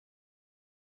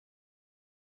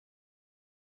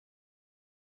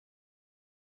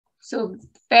So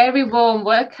very warm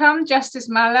welcome, Justice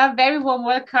Malla. Very warm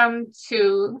welcome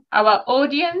to our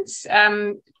audience.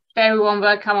 Very warm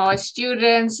welcome our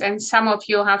students, and some of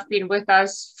you have been with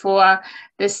us for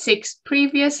the 6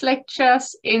 previous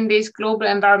lectures in this Global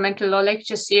Environmental Law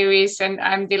lecture series. And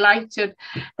I'm delighted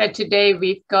that today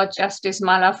we've got Justice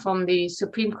Malla from the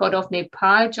Supreme Court of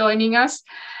Nepal joining us.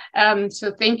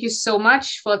 So thank you so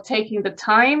much for taking the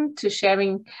time to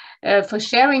sharing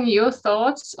your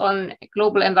thoughts on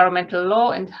global environmental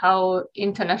law and how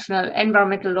international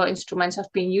environmental law instruments have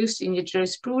been used in your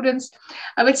jurisprudence.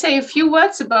 I would say a few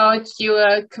words about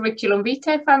your curriculum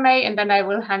vitae, if I may, and then I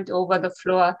will hand over the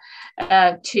floor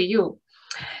to you.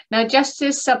 Now,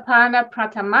 Justice Sapana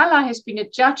Pradhan Malla has been a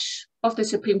judge of the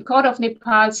Supreme Court of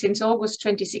Nepal since August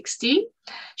 2016.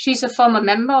 She's a former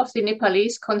member of the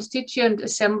Nepalese Constituent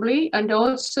Assembly and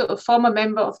also a former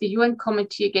member of the UN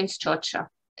Committee Against Torture.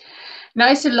 Now,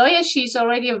 as a lawyer, she's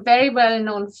already a very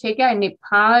well-known figure in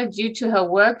Nepal due to her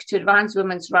work to advance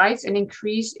women's rights and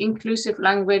increase inclusive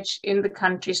language in the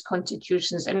country's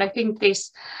constitutions. And I think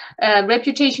this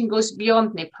reputation goes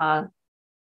beyond Nepal.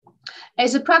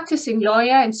 As a practicing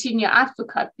lawyer and senior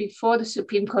advocate before the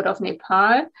Supreme Court of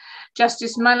Nepal,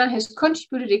 Justice Malla has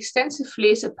contributed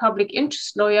extensively as a public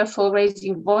interest lawyer for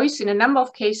raising voice in a number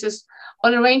of cases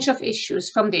on a range of issues,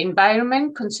 from the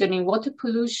environment concerning water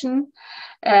pollution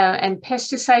and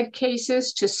pesticide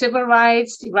cases to civil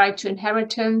rights, the right to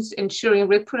inheritance, ensuring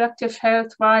reproductive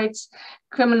health rights,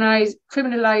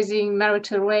 criminalizing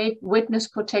marital rape, witness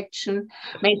protection,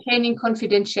 maintaining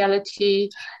confidentiality,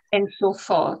 and so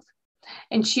forth.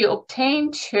 And she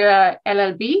obtained her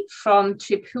LLB from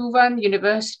Tribhuvan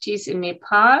universities in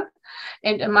Nepal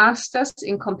and a master's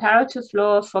in comparative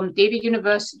law from Devi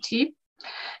University.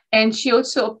 And she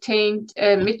also obtained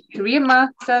a mid-career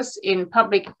master's in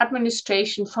public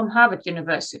administration from Harvard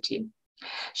University.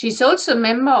 She's also a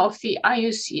member of the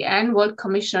IUCN World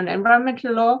Commission on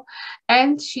Environmental Law,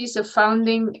 and she's a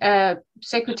founding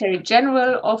Secretary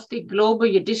General of the Global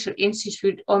Judicial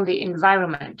Institute on the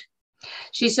Environment.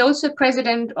 She's also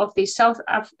president of the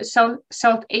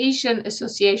South Asian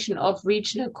Association of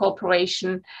Regional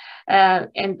Cooperation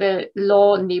and the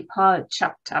Law Nepal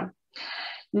chapter.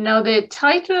 Now, the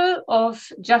title of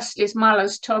Justice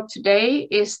Malla's talk today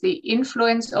is The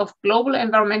Influence of Global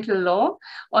Environmental Law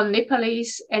on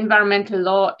Nepalese Environmental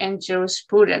Law and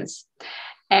Jurisprudence.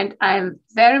 And I'm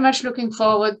very much looking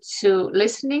forward to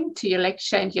listening to your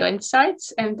lecture and your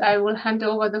insights, and I will hand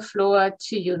over the floor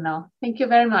to you now. Thank you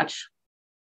very much.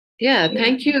 Yeah,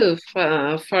 thank you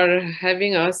for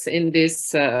having us in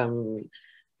this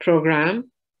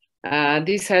program.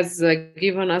 This has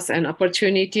given us an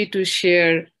opportunity to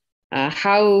share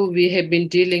how we have been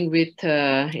dealing with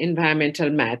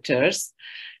environmental matters.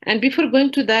 And before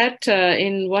going to that,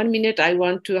 in 1 minute, I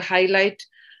want to highlight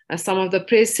some of the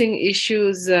pressing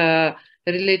issues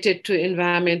related to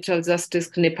environmental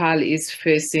justice Nepal is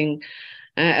facing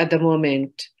at the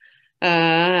moment.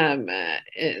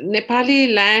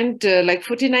 Nepali land, like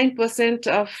 49%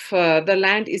 of the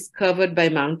land is covered by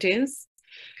mountains.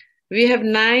 We have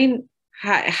 9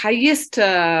 highest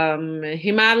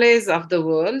Himalayas of the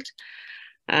world.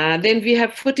 Then we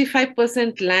have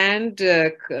 45% land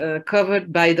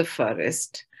covered by the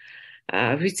forest,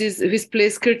 which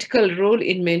plays critical role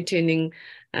in maintaining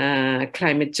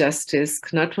climate justice,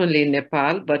 not only in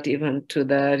Nepal, but even to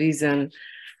the region.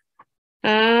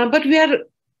 But we are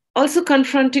also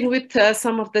confronting with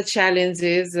some of the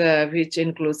challenges, which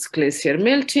includes glacier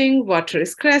melting, water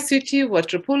scarcity,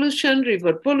 water pollution,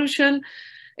 river pollution,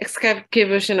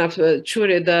 excavation of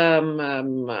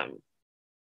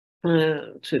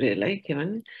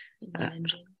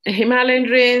Himalayan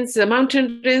rains,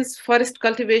 mountain rains, forest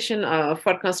cultivation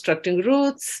for constructing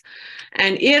roads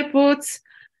and airports.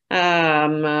 As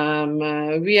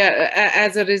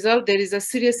a result, there is a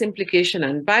serious implication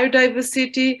on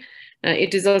biodiversity.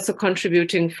 It is also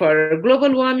contributing for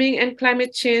global warming and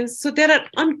climate change. So there are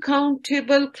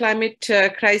uncountable climate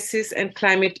crisis and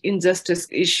climate injustice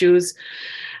issues,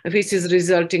 which is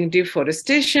resulting in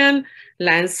deforestation,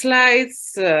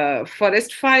 landslides,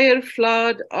 forest fire,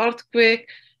 flood, earthquake,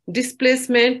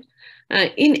 displacement.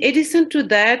 In addition to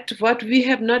that, what we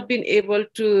have not been able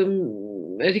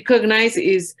to recognize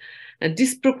is a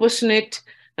disproportionate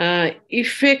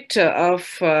effect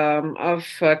of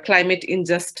climate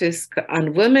injustice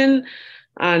on women,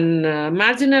 on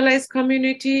marginalized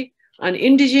community, on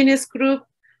indigenous group,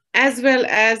 as well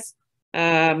as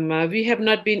we have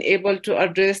not been able to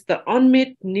address the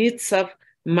unmet needs of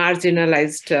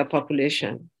marginalized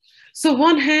population. So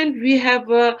one hand, we have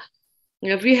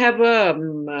we have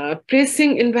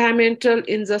pressing environmental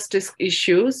injustice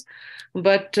issues,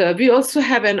 but we also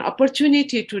have an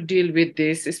opportunity to deal with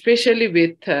this, especially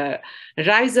with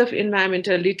rise of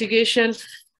environmental litigation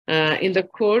in the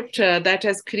court that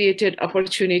has created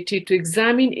opportunity to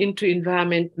examine into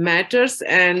environment matters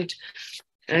and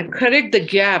correct the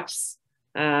gaps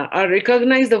or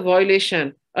recognize the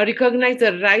violation or recognize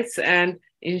the rights and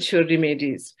ensure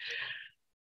remedies.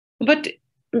 But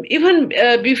even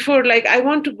before, like, I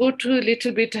want to go to a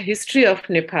little bit history of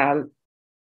Nepal.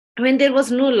 When there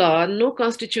was no law, no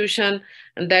constitution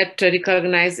that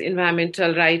recognized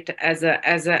environmental right as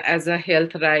a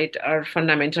health right or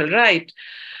fundamental right.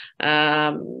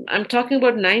 I'm talking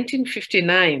about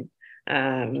 1959,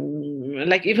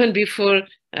 like even before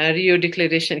Rio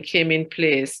Declaration came in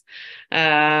place.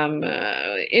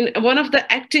 In one of the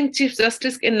acting Chief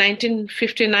Justice in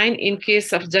 1959, in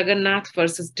case of Jagannath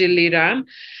versus Delhi Ram,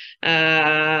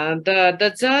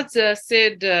 the judge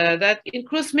said that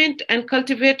encroachment and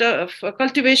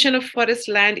cultivation of forest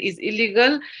land is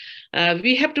illegal.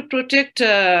 We have to protect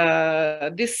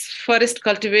this forest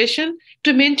cultivation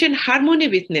to maintain harmony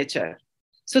with nature.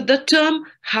 So the term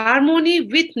harmony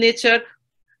with nature,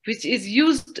 which is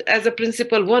used as a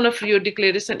principle one of Rio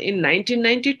Declaration in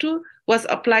 1992, was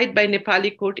applied by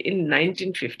Nepali court in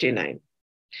 1959.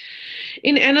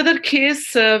 In another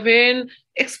case, when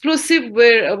explosive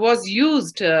was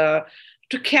used to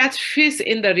catch fish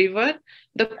in the river,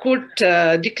 the court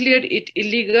declared it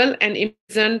illegal and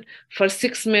imprisoned for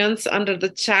 6 months under the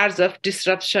charge of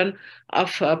disruption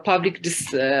of public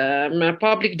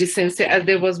decency, as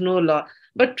there was no law.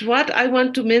 But what I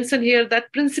want to mention here,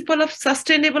 that principle of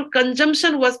sustainable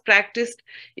consumption was practiced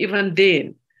even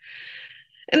then.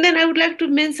 And then I would like to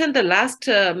mention the last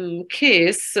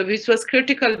case, which was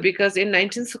critical because in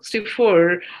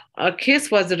 1964, a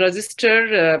case was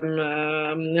registered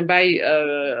by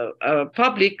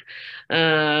public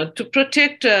to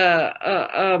protect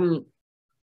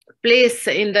place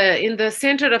in the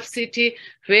center of city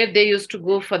where they used to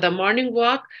go for the morning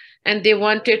walk, and they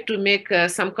wanted to make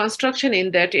some construction in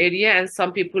that area, and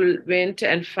some people went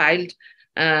and filed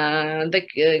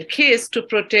the case to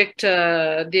protect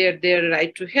their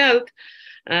right to health.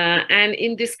 And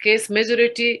in this case,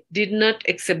 majority did not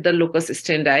accept the locus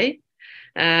standi.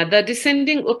 The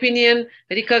dissenting opinion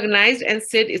recognized and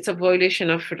said it's a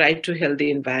violation of right to healthy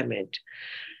environment.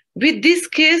 With this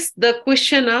case, the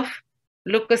question of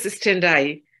locus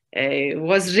standi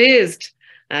was raised,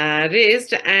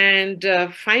 and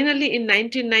finally in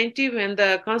 1990, when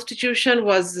the constitution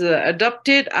was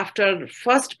adopted after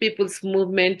first people's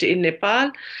movement in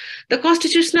Nepal, the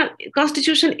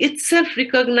constitution itself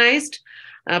recognized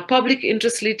public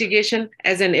interest litigation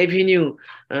as an avenue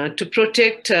to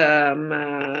protect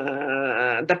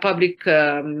the public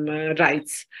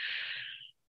rights.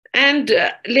 And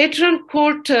later on,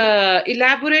 court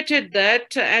elaborated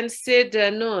that and said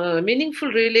no,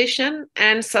 meaningful relation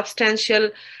and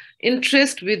substantial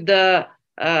interest with the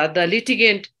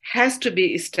litigant has to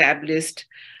be established.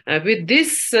 With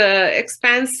this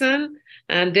expansion,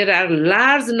 and there are a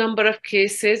large number of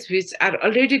cases which are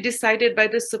already decided by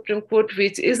the Supreme Court,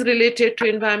 which is related to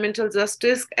environmental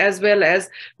justice, as well as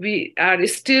we are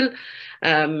still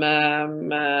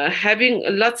having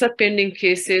lots of pending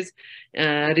cases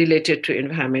related to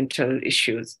environmental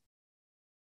issues.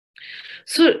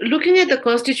 So, looking at the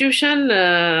constitution,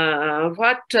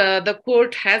 what the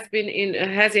court has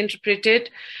interpreted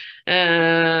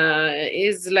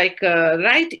is like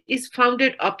right is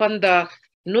founded upon the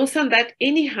notion that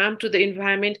any harm to the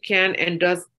environment can and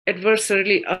does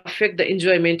adversely affect the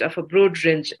enjoyment of a broad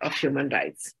range of human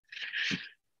rights.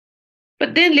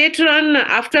 But then later on,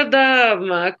 after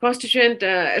the constituent,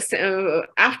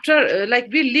 like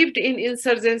we lived in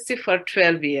insurgency for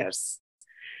 12 years.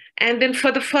 And then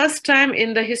for the first time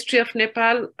in the history of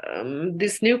Nepal,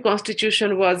 this new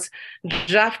constitution was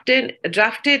drafted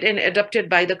and adopted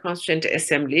by the Constituent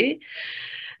Assembly,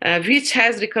 which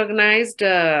has recognized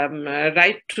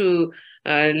right to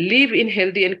live in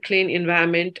healthy and clean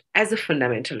environment as a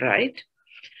fundamental right.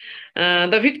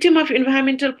 The victim of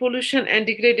environmental pollution and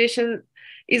degradation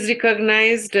is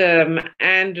recognized,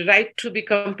 and right to be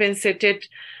compensated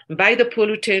by the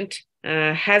pollutant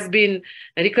has been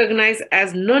recognized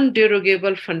as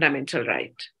non-derogable fundamental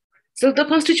right. So the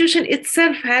Constitution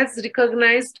itself has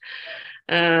recognized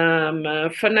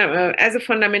as a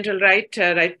fundamental right,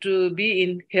 right to be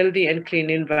in healthy and clean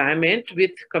environment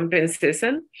with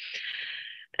compensation.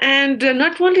 And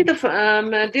not only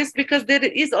this, because there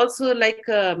is also like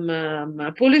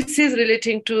policies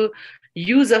relating to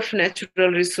use of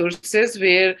natural resources,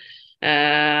 where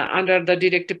under the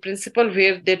directive principle,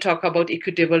 where they talk about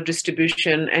equitable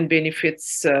distribution and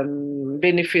benefits of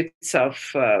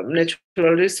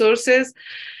natural resources.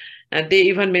 They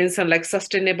even mention like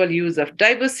sustainable use of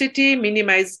diversity,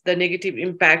 minimize the negative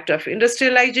impact of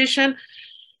industrialization,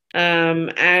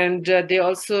 and they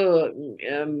also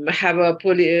have a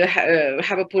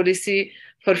policy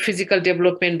for physical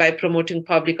development by promoting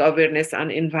public awareness on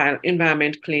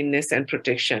environment, cleanliness, and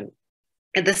protection.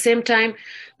 At the same time,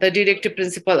 the directive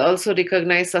principle also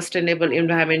recognizes sustainable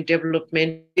environment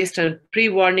development based on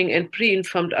pre-warning and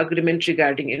pre-informed agreement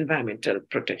regarding environmental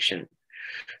protection.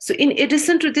 So in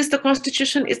addition to this, the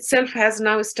Constitution itself has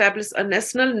now established a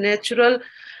national natural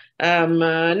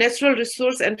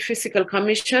resource and physical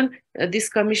commission. This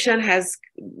commission has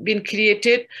been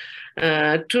created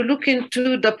to look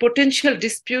into the potential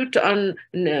dispute on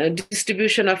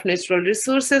distribution of natural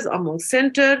resources among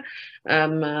center,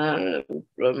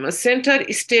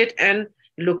 state, and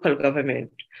local government.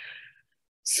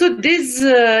 So this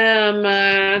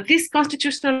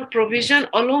constitutional provision,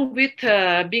 along with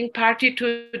being party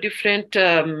to different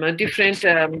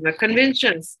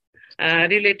conventions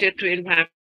related to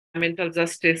environmental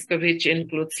justice, which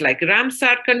includes like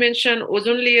Ramsar Convention,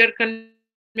 Ozone Layer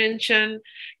Convention,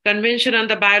 Convention on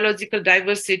the Biological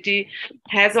Diversity,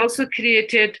 has also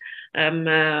created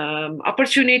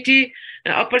opportunity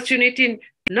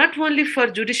not only for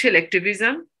judicial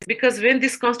activism, because when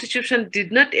this constitution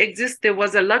did not exist, there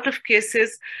was a lot of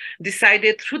cases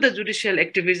decided through the judicial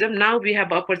activism. Now we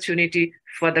have opportunity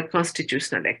for the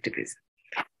constitutional activism.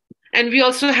 And we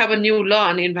also have a new law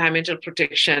on environmental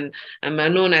protection,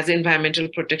 known as Environmental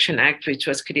Protection Act, which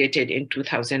was created in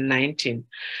 2019.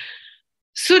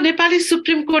 So Nepali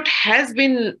Supreme Court has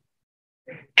been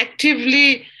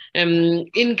actively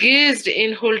engaged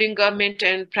in holding government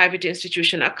and private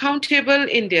institutions accountable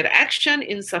in their action,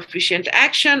 insufficient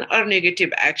action, or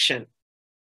negative action,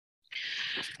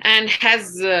 and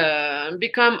has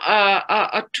become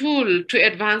a tool to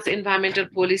advance environmental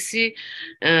policy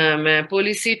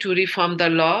to reform the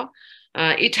law.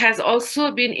 It has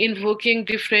also been invoking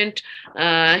different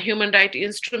human rights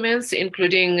instruments,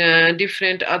 including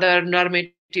different other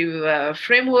normative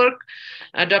framework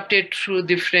adopted through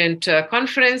different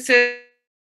conferences,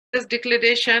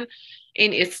 declaration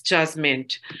in its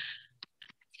judgment.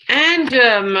 And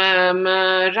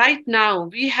right now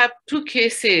we have two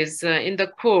cases in the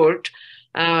court.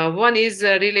 One is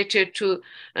related to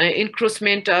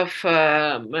encroachment of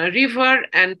river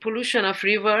and pollution of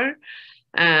river,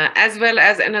 as well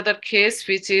as another case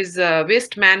which is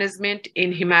waste management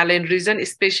in Himalayan region,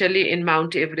 especially in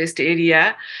Mount Everest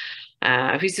area,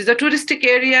 which is a touristic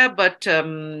area, but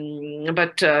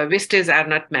wastes are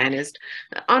not managed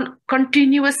on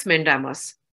continuous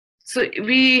mandamus. So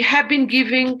we have been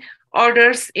giving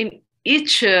orders in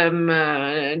each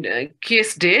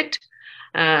case date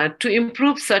to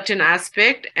improve certain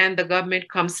aspect, and the government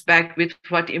comes back with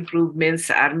what improvements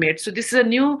are made. So this is a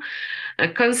new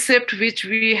concept which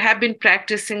we have been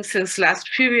practicing since last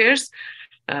few years.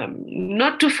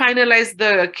 Not to finalize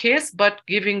the case, but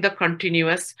giving the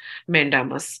continuous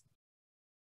mandamus.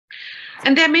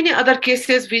 And there are many other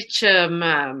cases which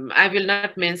I will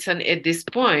not mention at this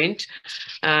point.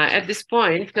 But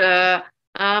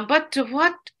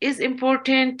what is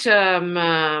important for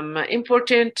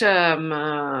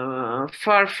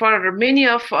many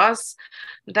of us,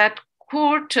 that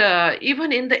court,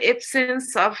 even in the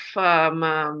absence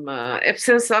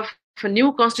of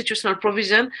new constitutional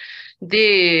provision,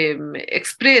 they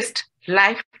expressed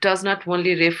life does not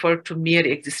only refer to mere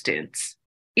existence.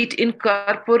 It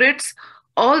incorporates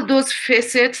all those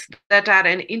facets that are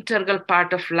an integral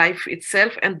part of life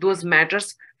itself, and those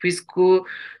matters which go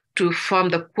to form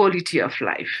the quality of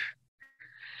life.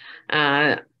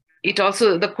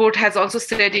 The court has also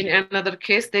said in another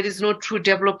case, there is no true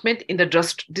development in the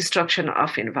destruction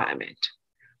of environment.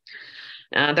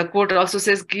 The court also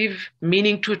says, give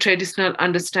meaning to traditional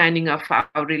understanding of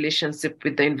our relationship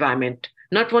with the environment.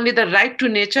 Not only the right to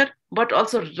nature, but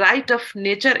also right of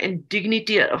nature and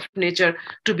dignity of nature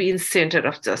to be in center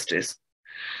of justice.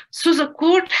 So the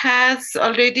court has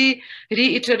already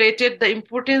reiterated the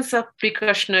importance of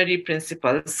precautionary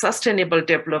principles, sustainable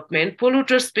development,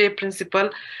 polluters pay principle,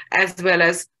 as well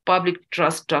as public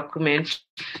trust doctrine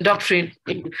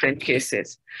in different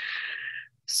cases.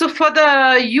 So for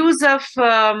the use of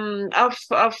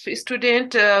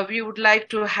student, we would like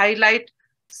to highlight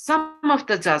some of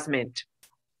the judgment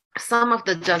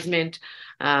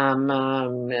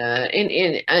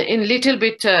in little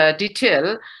bit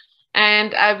detail,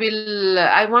 and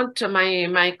I want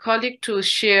my colleague to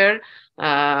share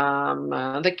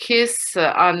the case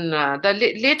on the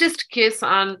latest case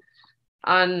on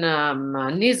on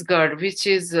Nisgard, which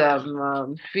is where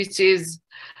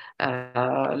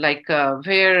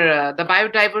the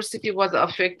biodiversity was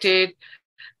affected,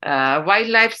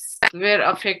 wildlife were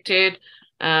affected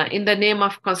in the name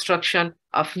of construction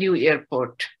of new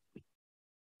airport.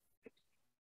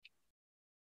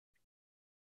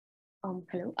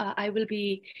 Hello, I will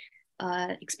be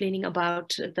explaining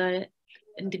about the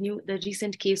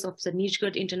recent case of the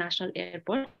Nijgard International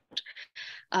Airport.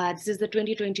 This is the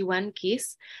 2021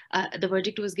 case. The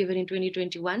verdict was given in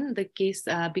 2021. The case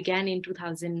began in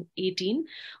 2018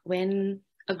 when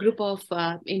a group of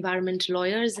environment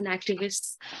lawyers and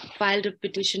activists filed a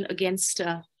petition against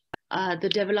the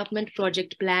development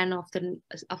project plan of the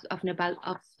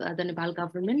Nepal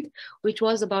government, which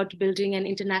was about building an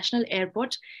international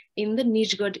airport in the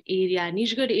Nijgard area.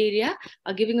 Nijgard area,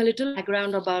 giving a little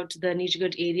background about the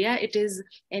Nijgard area, it is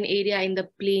an area in the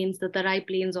plains, the Tarai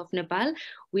plains of Nepal,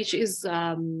 which is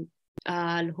home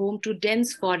to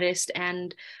dense forest,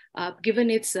 and given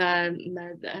its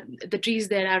the trees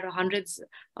there are hundreds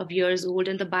of years old,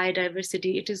 and the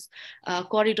biodiversity, it is a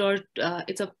corridor.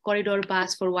 It's a corridor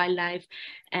pass for wildlife,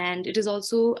 and it is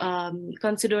also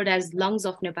considered as lungs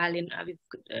of Nepal.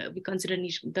 We consider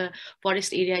the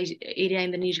forest area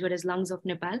in the Nijgard as lungs of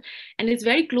Nepal, and it's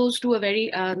very close to a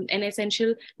very an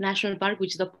essential national park,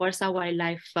 which is the Parsa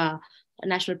Wildlife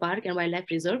National Park and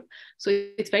Wildlife Reserve. So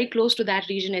it's very close to that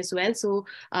region as well. So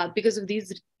because of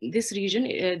these reasons,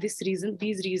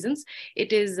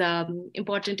 it is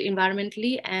important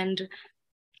environmentally, and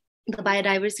the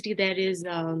biodiversity there is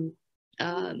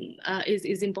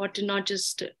important not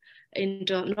just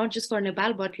for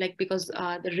Nepal, but like because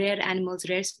the rare animals,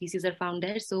 rare species are found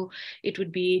there, so it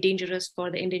would be dangerous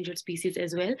for the endangered species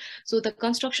as well. So the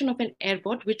construction of an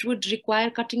airport, which would require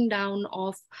cutting down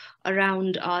of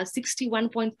around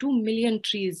 61.2 million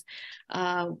trees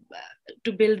to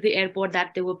build the airport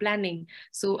that they were planning.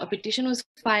 So a petition was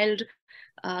filed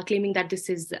claiming that this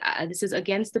is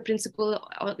against the principle,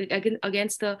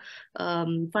 against the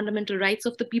fundamental rights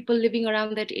of the people living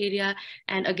around that area,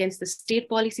 and against the state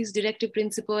policy's directive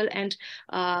principle. And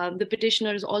the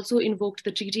petitioners also invoked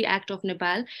the Treaty Act of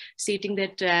Nepal, stating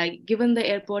that given the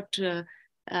airport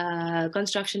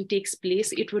construction takes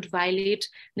place, it would violate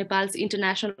Nepal's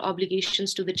international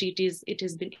obligations to the treaties it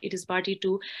is party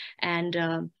to,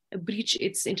 and breach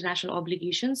its international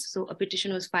obligations. So a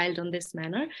petition was filed on this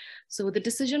manner. So the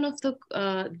decision of the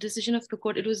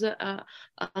court, it was a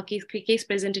case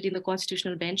presented in the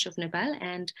constitutional bench of Nepal,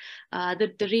 and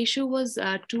the ratio was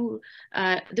there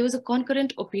was a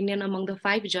concurrent opinion among the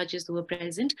 5 judges who were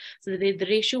present. So the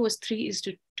ratio was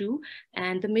 3:2,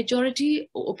 and the majority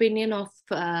opinion of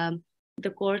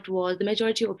the court was the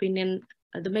majority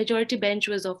bench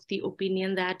was of the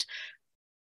opinion that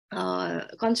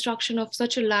construction of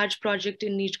such a large project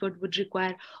in Nijgard would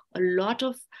require a lot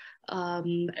of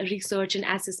research and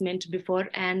assessment before,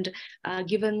 and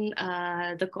given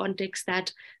the context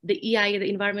that the EIA, the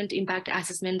Environment Impact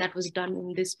Assessment that was done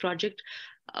in this project,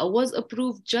 was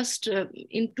approved just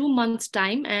in 2 months'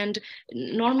 time, and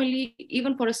normally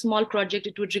even for a small project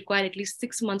it would require at least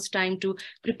 6 months' time to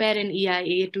prepare an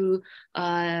EIA, to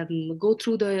go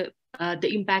through the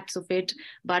impacts of it.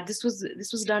 But this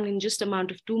was done in just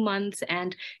amount of 2 months,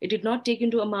 and it did not take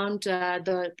into account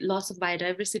the loss of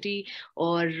biodiversity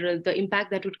or the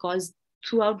impact that would cause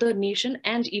throughout the nation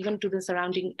and even to the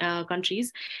surrounding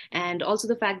countries, and also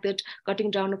the fact that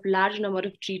cutting down of large number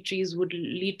of trees would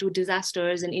lead to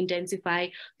disasters and intensify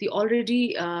the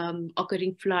already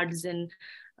occurring floods and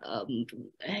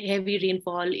heavy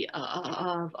rainfall,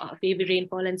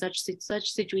 and such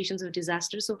situations of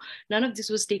disaster. So none of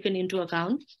this was taken into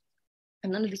account,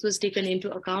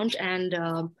 and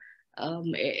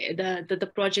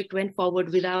the project went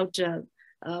forward without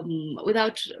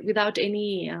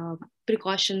any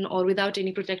precaution or without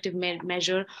any protective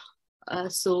measure.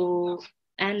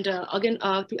 Again,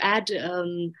 to add,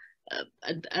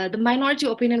 the minority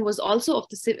opinion was also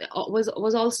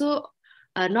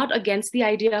not against the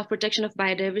idea of protection of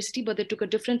biodiversity, but they took a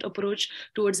different approach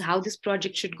towards how this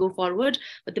project should go forward.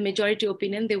 But the majority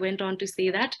opinion, they went on to say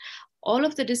that all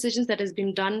of the decisions that has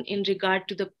been done in regard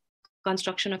to the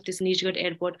construction of this Nijgard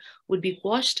airport would be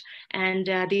quashed, and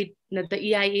the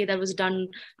EIA that was done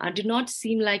did not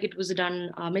seem like it was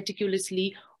done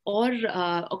meticulously or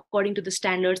according to the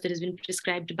standards that has been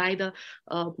prescribed by the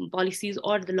policies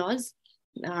or the laws.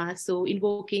 So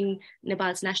invoking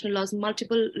Nepal's national laws,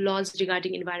 multiple laws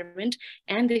regarding environment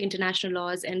and the international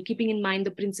laws, and keeping in mind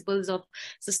the principles of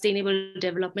sustainable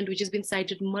development, which has been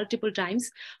cited multiple times.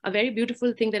 A very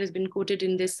beautiful thing that has been quoted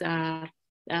in this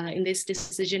in this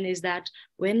decision is that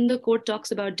when the court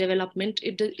talks about development,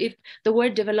 the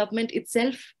word development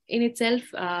itself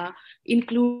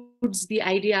includes the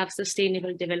idea of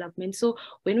sustainable development. So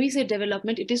when we say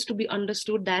development, it is to be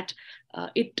understood that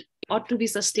it ought to be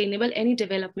sustainable. Any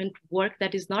development work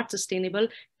that is not sustainable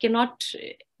cannot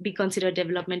be considered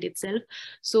development itself.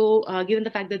 So given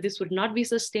the fact that this would not be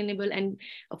sustainable, and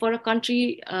for a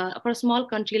country, for a small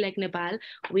country like Nepal,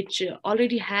 which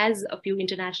already has a few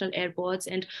international airports,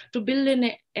 and to build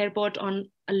an airport on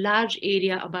a large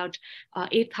area, about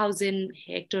 8,000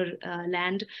 hectare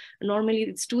land, normally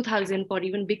it's 2,000 for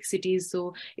even big cities.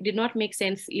 So it did not make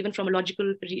sense, even from a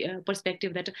logical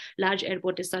perspective, that a large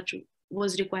airport as such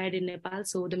was required in Nepal.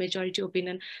 So the majority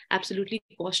opinion absolutely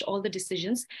quashed all the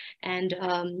decisions, and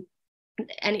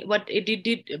what it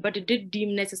did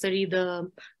deem necessary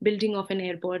the building of an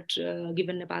airport,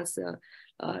 given Nepal's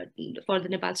for the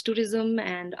Nepal's tourism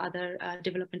and other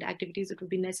development activities. It would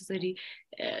be necessary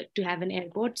to have an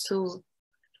airport. So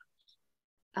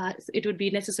it would be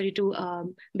necessary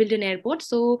to build an airport.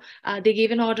 So they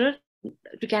gave an order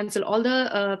to cancel all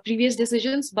the previous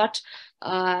decisions, but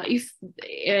if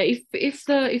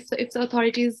the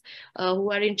authorities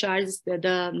who are in charge,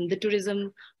 the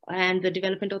tourism and the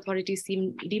development authorities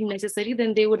deem necessary,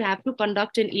 then they would have to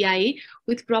conduct an EIA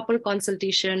with proper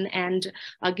consultation and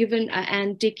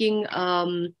taking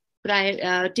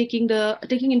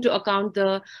into account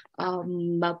the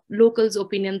locals'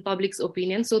 opinion, public's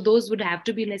opinion. So those would have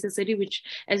to be necessary, which,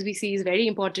 as we see, is very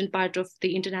important part of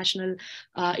the international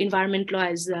environment law,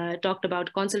 as talked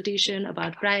about consultation,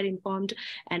 about prior informed,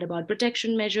 and about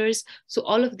protection measures. So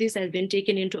all of this has been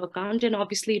taken into account, and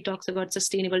obviously it talks about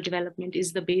sustainable development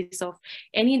is the base of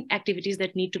any activities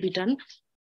that need to be done.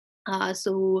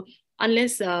 So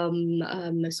unless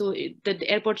the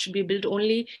airport should be built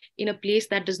only in a place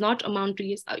that does not amount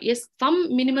to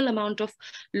some minimal amount of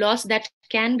loss that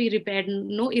can be repaired.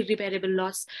 No irreparable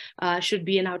loss should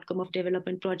be an outcome of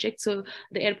development project. So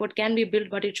the airport can be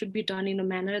built, but it should be done in a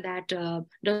manner that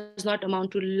does not amount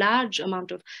to large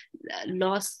amount of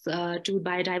loss to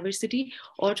biodiversity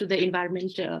or to the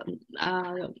environment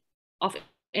of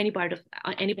any part of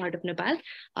Nepal.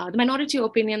 The minority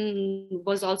opinion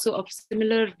was also of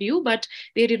similar view, but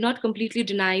they did not completely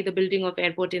deny the building of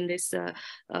airport in this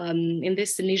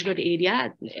Nishgad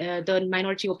area. The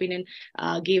minority opinion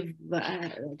gave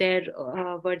their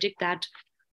verdict that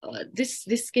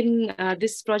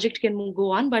this project can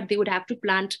go on, but they would have to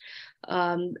plant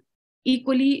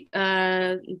equally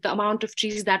the amount of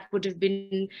trees that would have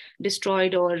been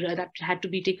destroyed or that had to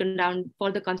be taken down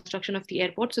for the construction of the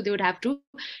airport. So they would have to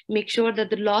make sure that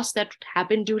the loss that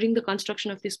happened during the construction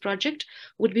of this project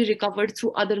would be recovered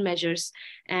through other measures.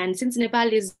 And since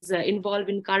Nepal is involved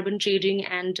in carbon trading,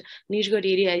 and Nishgad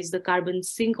area is the carbon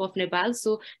sink of Nepal,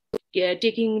 so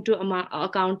taking into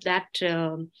account that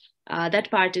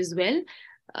that part as well,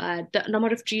 the number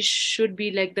of trees should be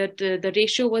like that. The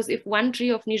ratio was, if one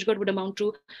tree of Nishgad would amount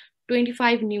to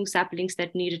 25 new saplings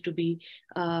that need to be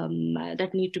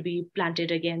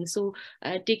planted again. So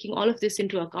taking all of this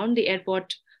into account, the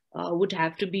airport would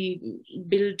have to be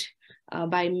built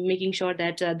by making sure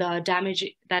that the damage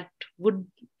that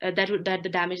the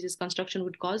damage this construction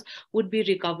would cause would be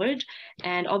recovered.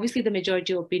 And obviously the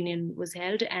majority opinion was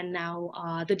held, and now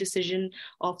the decision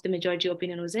of the majority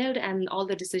opinion was held, and all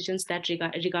the decisions that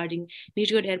regarding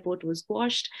Nishgad airport was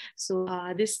quashed. So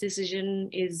this decision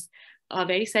is a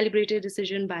very celebrated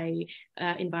decision by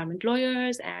environment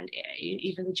lawyers and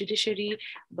even the judiciary,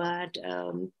 but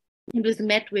it was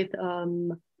met with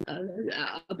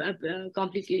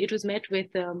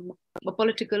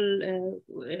political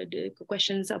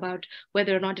questions about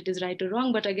whether or not it is right or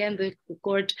wrong. But again, the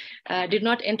court did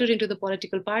not enter into the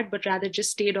political part, but rather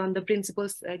just stayed on the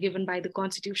principles given by the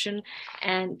Constitution,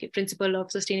 and principle of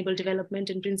sustainable development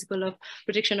and principle of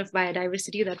protection of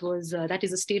biodiversity. That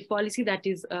is a state policy that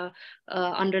is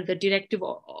under the directive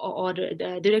or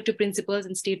the directive principles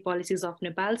and state policies of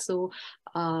Nepal. So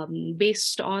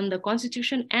based on the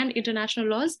Constitution and international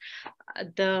laws,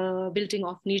 the building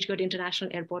of Nishgad International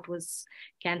Airport was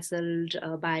cancelled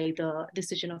by the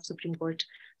decision of Supreme Court.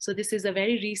 So this is a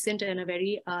very recent and a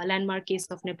very landmark case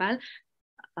of Nepal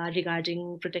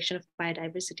regarding protection of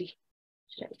biodiversity.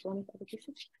 Should I go on with other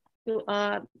cases? So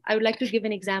I would like to give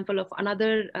an example of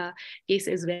another case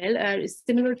as well.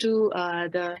 Similar to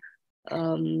the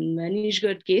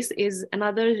Nishgad case is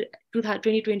another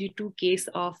 2022 case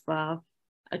of a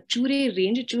Chure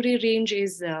range. Chure range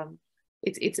is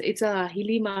it's a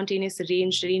hilly mountainous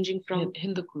range ranging from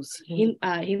Hindu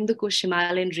Kush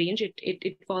Himalayan range.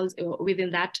 It falls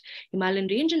within that Himalayan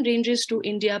range and ranges to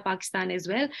India, Pakistan as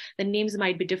well. The names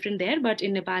might be different there, but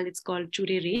in Nepal it's called Chure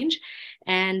range.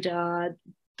 And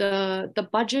the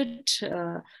budget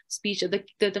speech,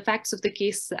 the facts of the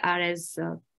case are as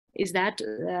is that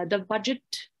the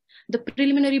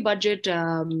preliminary budget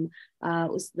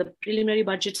was the preliminary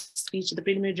budget speech, the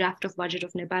preliminary draft of budget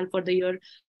of Nepal for the year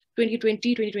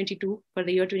 2020, 2022, for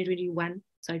the year 2021,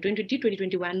 sorry, 2020,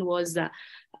 2021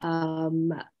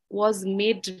 was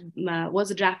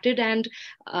drafted, and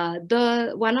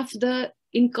one of the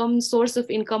source of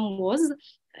income was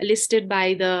listed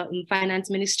by the finance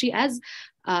ministry as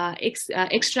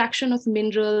extraction of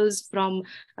minerals from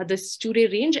the Chure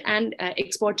range and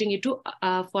exporting it to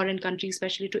foreign countries,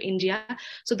 especially to India.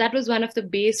 So that was one of the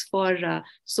base for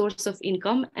source of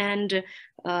income. And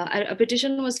a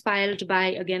petition was filed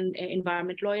by, again,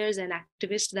 environment lawyers and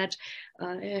activists that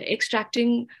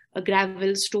extracting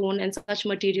gravel, stone, and such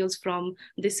materials from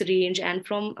this range and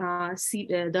from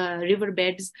the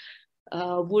riverbeds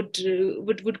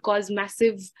would cause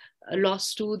massive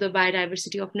loss to the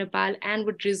biodiversity of Nepal and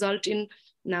would result in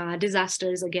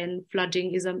disasters. Again,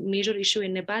 flooding is a major issue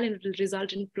in Nepal, and it will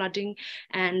result in flooding.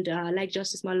 And like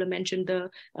Justice Malla mentioned, the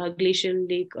glacial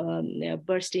lake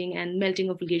bursting and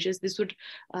melting of glaciers. This would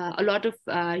a lot of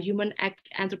human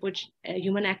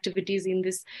activities in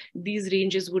these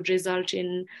ranges would result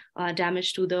in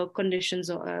damage to the conditions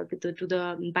to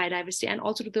the biodiversity and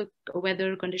also to the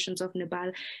weather conditions of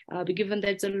Nepal, given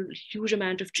that it's a huge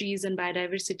amount of trees and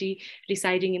biodiversity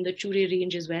residing in the Chure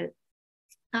range as well.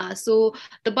 So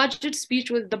the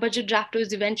budget draft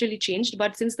was eventually changed,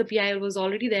 but since the PIL was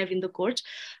already there in the court,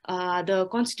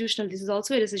 this is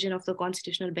also a decision of the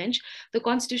constitutional bench. The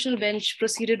constitutional bench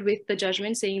proceeded with the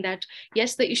judgment saying that,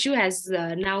 yes, the issue has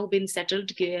now been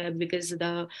settled because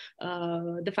the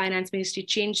finance ministry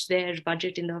changed their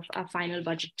budget in the final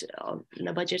budget,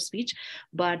 the budget speech.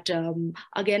 But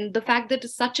again, the fact that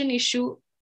such an issue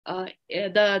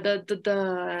that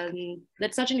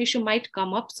such an issue might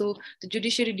come up, so the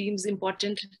judiciary deems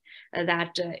important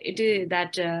that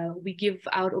we give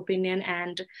our opinion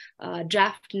and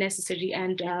draft necessary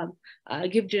and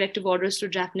give directive orders to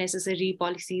draft necessary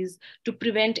policies to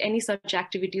prevent any such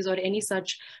activities or any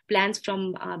such plans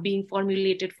from being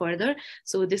formulated further.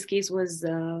 So this case was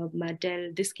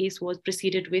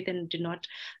proceeded with and did not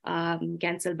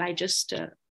cancel by just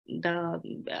the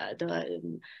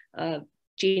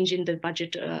change in the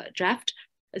budget draft.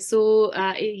 So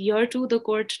here too, the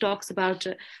court talks about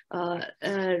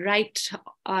right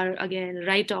of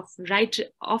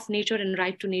nature and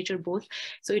right to nature both.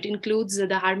 So it includes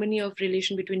the harmony of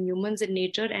relation between humans and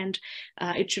nature, and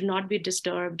it should not be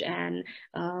disturbed. And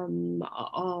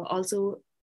also,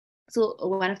 so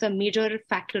one of the major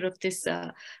factor of this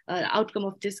outcome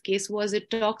of this case was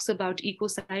it talks about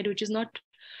ecocide, which is not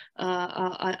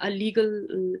a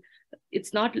legal.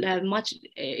 It's not much.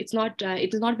 It has not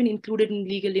been included in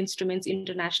legal instruments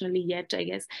internationally yet, I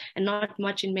guess, and not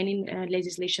much in many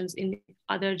legislations in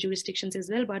other jurisdictions as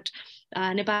well. But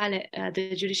Nepal,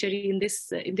 the judiciary in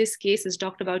this case has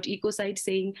talked about ecocide,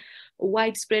 saying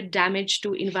widespread damage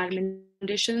to environmental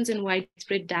conditions and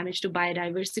widespread damage to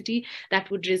biodiversity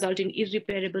that would result in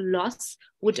irreparable loss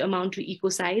would amount to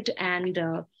ecocide, and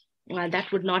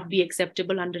that would not be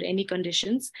acceptable under any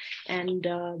conditions. And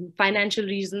financial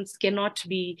reasons cannot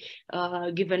be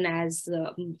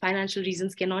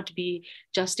cannot be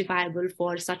justifiable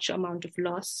for such amount of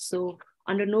loss. So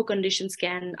under no conditions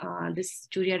can this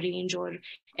Chure range or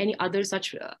any other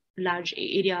such large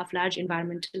area of large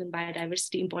environmental and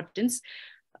biodiversity importance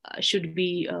should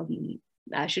be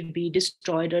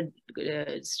destroyed or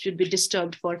should be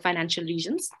disturbed for financial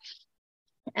reasons.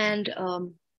 And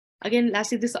again,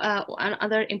 lastly, this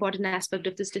another important aspect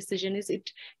of this decision is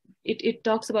it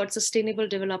talks about sustainable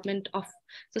development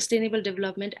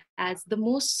as the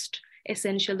most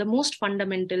essential, the most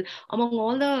fundamental among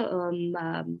all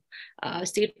the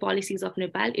state policies of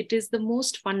Nepal. It is the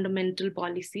most fundamental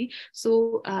policy.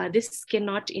 So this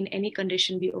cannot in any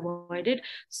condition be avoided.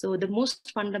 So the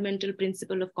most fundamental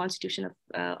principle of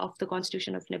the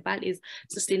Constitution of Nepal is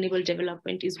sustainable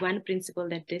development is one principle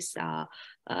that this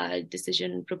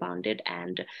decision propounded,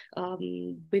 and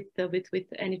and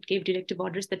it gave directive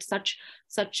orders that such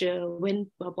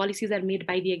when policies are made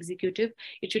by the executive,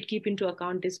 it should keep into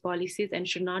account these policies and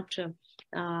should not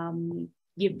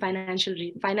give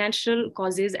financial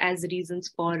causes as reasons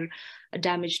for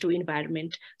damage to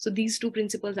environment. So these two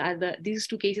cases are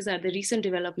the recent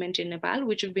development in Nepal,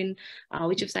 which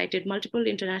have cited multiple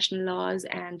international laws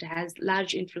and has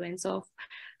large influence of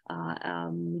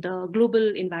the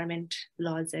global environment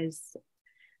laws as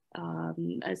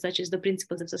such as the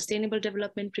principles of sustainable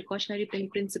development, precautionary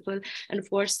principle, and of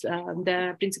course,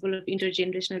 the principle of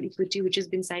intergenerational equity, which has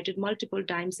been cited multiple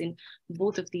times in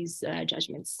both of these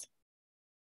judgments.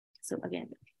 So again.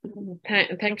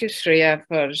 Thank you, Shreya,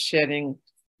 for sharing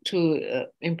two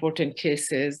important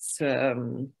cases.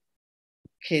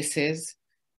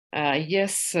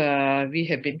 Yes, we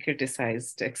have been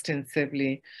criticized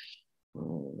extensively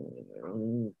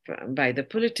by the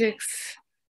politics,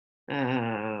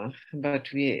 but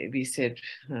we said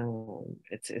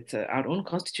it's our own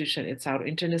constitution, it's our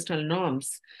international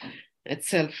norms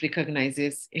itself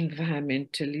recognizes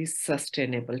environmentally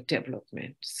sustainable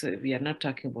development. So we are not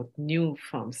talking about new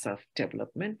forms of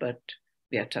development, but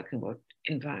we are talking about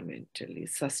environmentally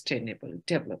sustainable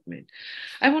development.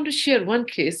 I want to share one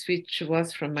case which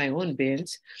was from my own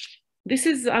bench. This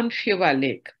is on Phewa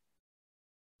Lake,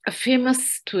 a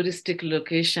famous touristic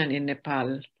location in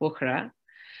Nepal, Pokhara.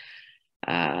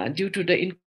 Due to the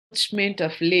encroachment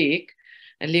of lake,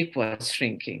 a lake was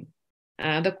shrinking.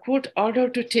 The court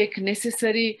ordered to take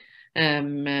necessary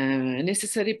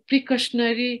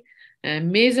precautionary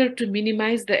measure to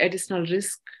minimize the additional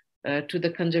risk to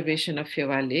the conservation of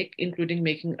Phewa Lake, including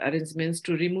making arrangements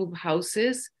to remove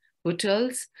houses,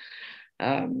 hotels,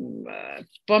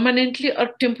 permanently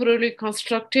or temporarily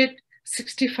constructed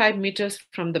 65 meters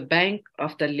from the bank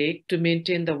of the lake to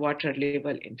maintain the water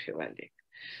level in Phewa Lake.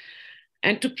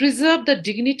 And to preserve the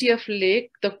dignity of lake,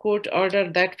 the court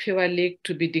ordered that Phewa Lake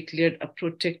to be declared a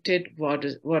protected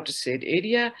watershed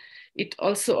area. It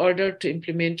also ordered to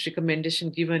implement recommendation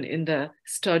given in the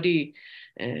study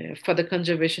for the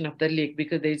conservation of the lake,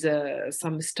 because there is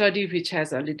some study which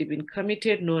has already been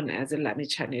committed, known as a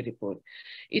Lamichhane report.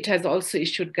 It has also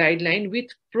issued guideline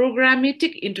with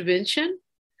programmatic intervention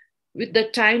with the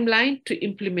timeline to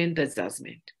implement the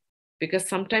judgment, because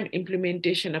sometimes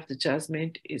implementation of the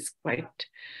judgment is quite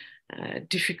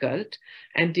difficult.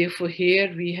 And therefore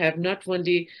here we have not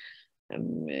only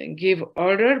gave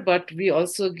order, but we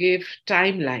also gave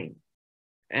timeline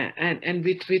and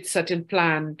with certain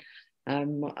plan.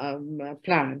 In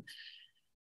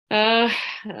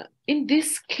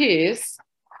this case,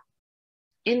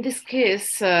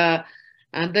 the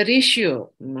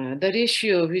ratio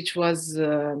which was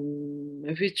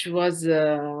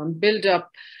built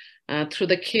up through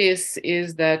the case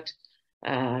is that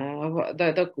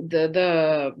the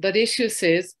ratio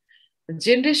says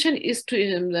generation is to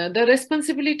the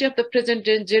responsibility of the present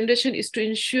generation is to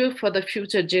ensure for the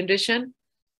future generation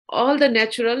all the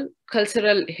natural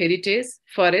cultural heritage,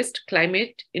 forest,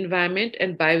 climate, environment,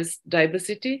 and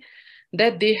biodiversity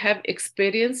that they have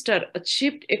experienced or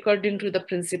achieved according to the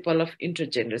principle of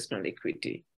intergenerational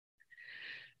equity.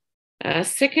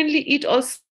 Secondly, it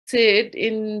also said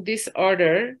in this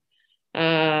order,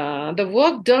 the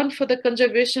work done for the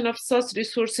conservation of such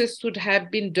resources should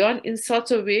have been done in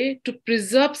such a way to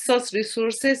preserve such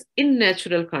resources in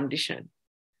natural condition.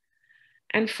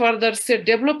 And further said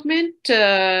development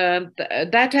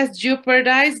that has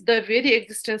jeopardized the very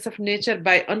existence of nature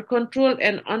by uncontrolled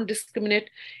and undiscriminate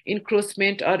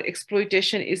encroachment or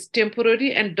exploitation is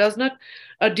temporary and does not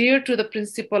adhere to the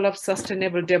principle of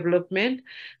sustainable development.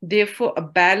 Therefore, a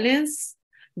balance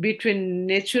between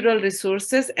natural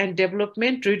resources and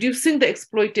development, reducing the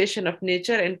exploitation of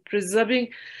nature and preserving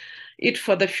it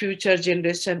for the future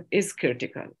generation is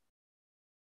critical.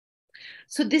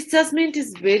 So this judgment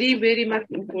is very, very much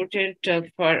important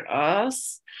for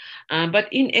us. But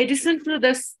in addition to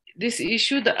this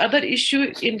issue, the other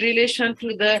issue in relation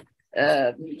to the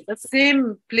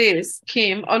same place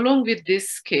came along with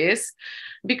this case,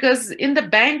 because in the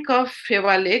bank of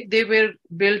Phewa Lake, they were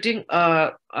building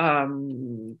a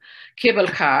cable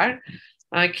car,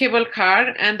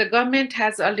 and the government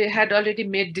had already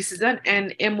made decision,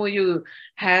 and MOU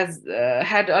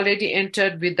had already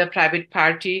entered with the private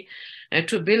party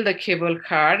to build the cable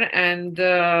car, and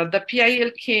the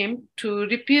PIL came to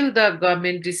repeal the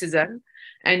government decision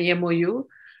and MOU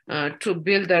to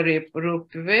build the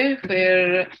roadway,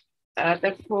 where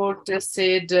the court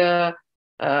said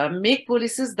make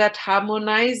policies that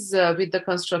harmonize with the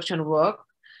construction work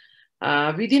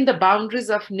within the boundaries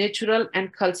of natural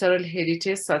and cultural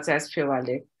heritage such as Phewa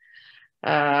Lake.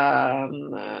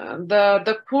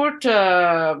 The court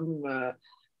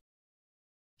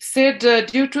said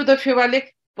due to the Phewa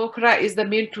Lake, Pokhara is the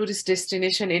main tourist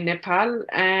destination in Nepal,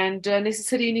 and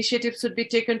necessary initiatives should be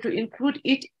taken to include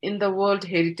it in the World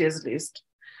Heritage List.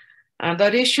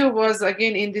 The ratio was,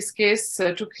 again, in this case,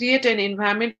 to create an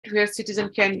environment where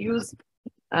citizens can use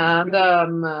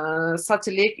such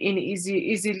a lake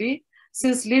easily,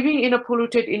 Since living in a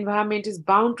polluted environment is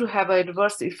bound to have an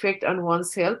adverse effect on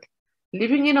one's health,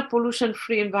 living in a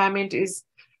pollution-free environment is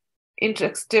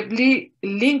inextricably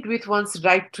linked with one's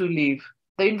right to live.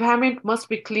 The environment must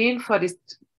be clean for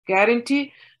its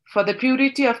guarantee. For the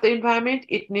purity of the environment,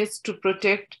 it needs to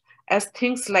protect as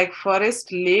things like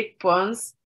forest, lake,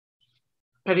 ponds,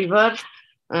 river,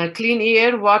 clean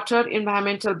air, water,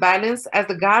 environmental balance. As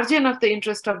the guardian of the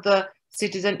interest of the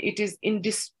citizen, it is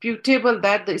indisputable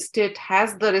that the state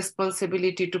has the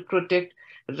responsibility to protect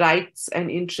rights and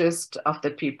interests of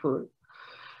the people.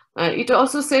 It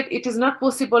also said it is not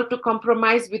possible to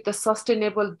compromise with the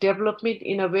sustainable development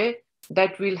in a way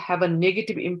that will have a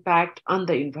negative impact on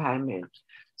the environment.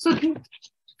 So the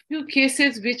few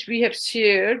cases which we have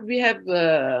shared, we have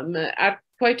are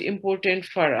quite important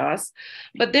for us.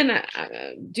 But then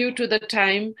due to the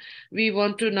time, we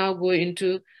want to now go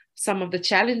into some of the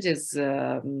challenges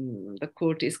the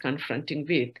court is confronting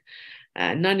with.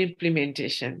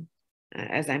 Non-implementation,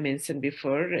 as I mentioned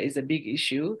before, is a big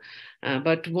issue.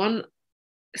 But one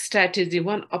strategy,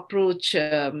 one approach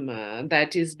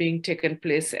that is being taken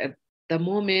place at the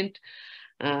moment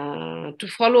to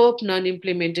follow up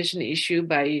non-implementation issue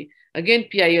by, again,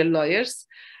 PIL lawyers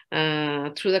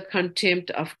through the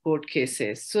contempt of court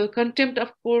cases. So contempt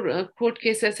of court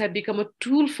cases have become a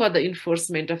tool for the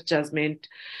enforcement of judgment.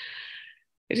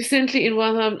 Recently, in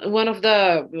one of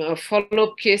the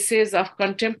follow-up cases of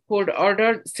contempt, court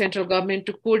ordered central government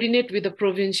to coordinate with the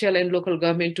provincial and local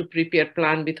government to prepare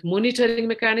plan with monitoring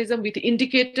mechanism with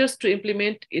indicators to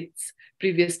implement its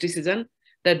previous decision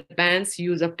that bans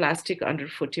use of plastic under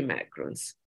 40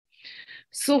 microns.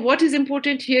 So what is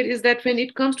important here is that when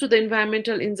it comes to the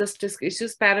environmental injustice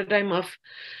issues, paradigm of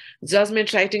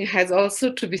judgment writing has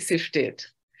also to be shifted.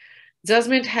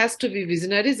 Judgment has to be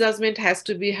visionary. Judgment has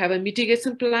to have a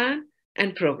mitigation plan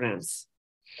and programs.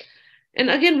 And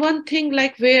again, one thing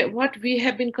like what we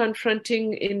have been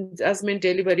confronting in judgment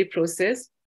delivery process,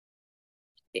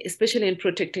 especially in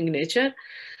protecting nature,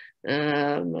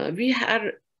 we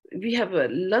have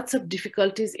lots of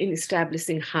difficulties in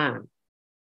establishing harm.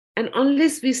 And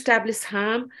unless we establish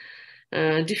harm,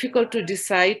 difficult to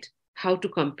decide how to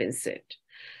compensate.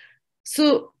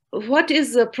 So what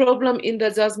is the problem in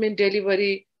the judgment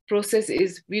delivery process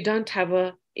is we don't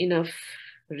have enough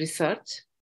research,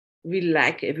 we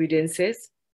lack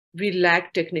evidences, we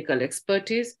lack technical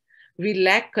expertise, we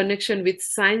lack connection with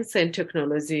science and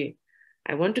technology.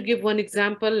 I want to give one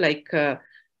example, like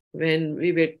when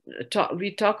we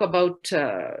talk about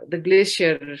the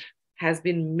glacier has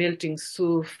been melting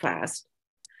so fast.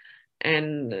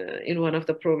 And in one of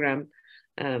the program,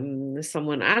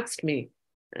 someone asked me,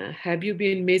 have you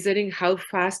been measuring how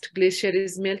fast glacier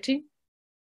is melting?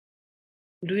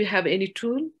 Do you have any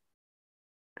tool?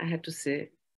 I had to say,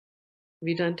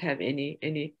 we don't have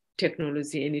any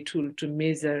technology, any tool to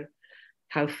measure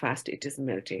how fast it is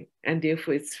melting. And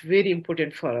therefore, it's very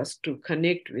important for us to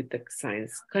connect with the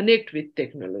science, connect with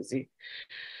technology.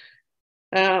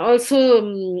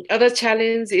 Also, other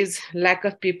challenge is lack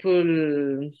of people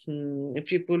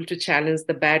to challenge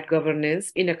the bad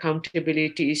governance in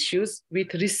accountability issues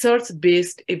with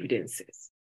research-based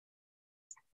evidences.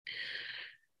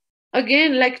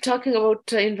 Again, like talking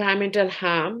about environmental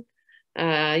harm,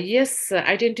 yes,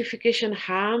 identification of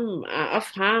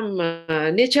harm,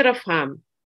 nature of harm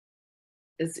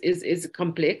is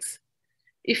complex.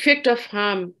 Effect of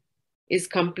harm is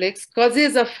complex.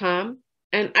 Causes of harm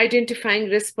and identifying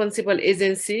responsible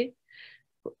agency,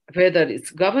 whether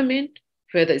it's government,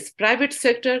 whether it's private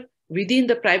sector, within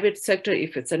the private sector,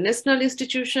 if it's a national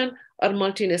institution or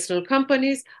multinational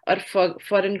companies or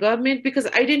foreign government, because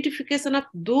identification of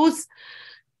those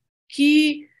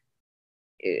key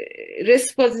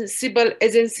responsible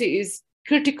agency is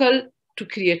critical to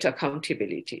create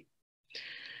accountability.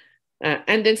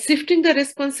 And then shifting the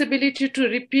responsibility to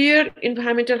repair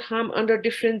environmental harm under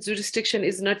different jurisdiction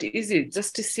is not easy.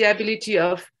 Justiciability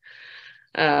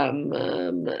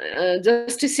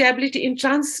in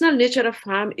transnational nature of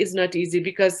harm is not easy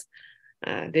because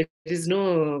there is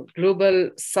no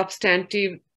global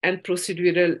substantive and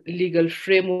procedural legal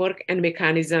framework and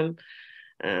mechanism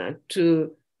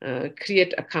to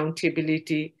create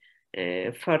accountability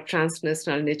for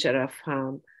transnational nature of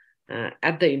harm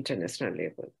at the international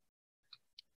level.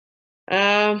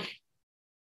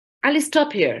 I'll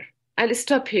stop here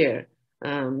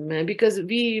because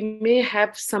we may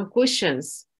have some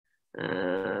questions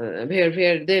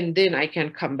where then I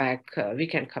can come back, we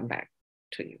can come back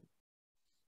to you.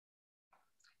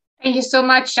 Thank you so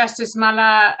much, Justice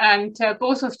Malla, and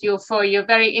both of you for your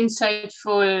very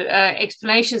insightful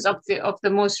explanations of the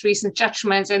most recent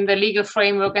judgments and the legal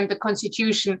framework and the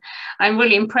constitution. I'm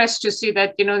really impressed to see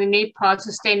that, you know, the Nepal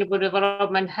sustainable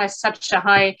development has such a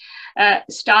high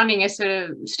standing as a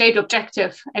state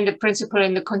objective and the principle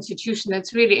in the constitution.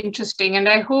 That's really interesting, and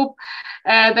I hope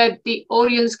that the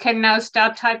audience can now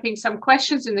start typing some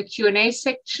questions in the Q&A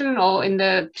section or in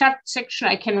the chat section.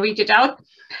 I can read it out.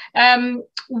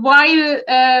 While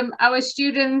our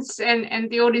students and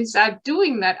the audience are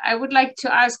doing that, I would like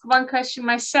to ask one question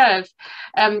myself.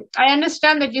 I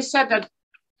understand that you said that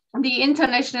the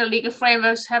international legal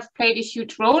frameworks have played a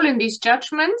huge role in these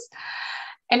judgments.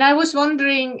 And I was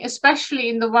wondering, especially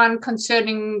in the one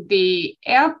concerning the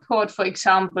airport, for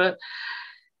example,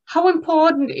 how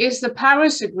important is the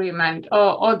Paris Agreement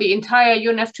or the entire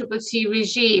UNFCCC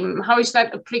regime? How is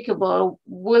that applicable?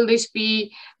 Will this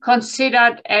be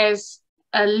considered as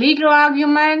a legal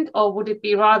argument, or would it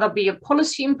be rather be a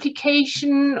policy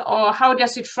implication, or how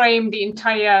does it frame the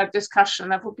entire discussion?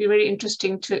 That would be really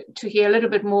interesting to hear a little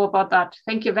bit more about that.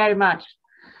 Thank you very much.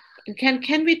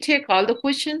 Can we take all the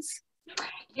questions?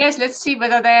 Yes, let's see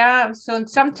whether they are. So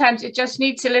sometimes it just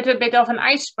needs a little bit of an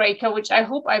icebreaker, which I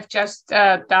hope I've just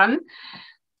done.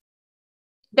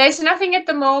 There's nothing at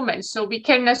the moment, so we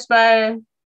can as well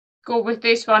go with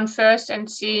this one first and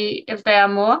see if there are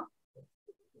more.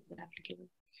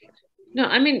 No,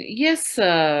 I mean, yes,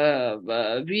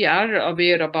 we are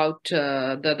aware about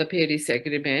the Paris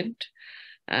Agreement,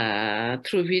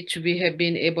 through which we have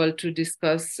been able to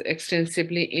discuss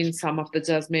extensively in some of the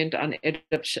judgment on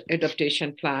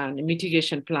adaptation plan,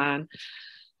 mitigation plan.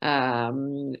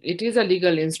 It is a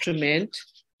legal instrument,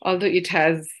 although it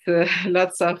has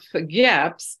lots of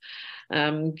gaps,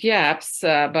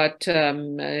 but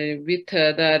with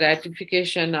the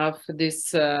ratification of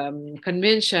this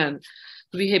convention,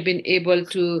 we have been able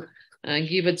to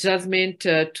give a judgment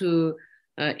to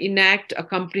enact a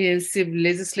comprehensive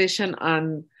legislation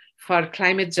for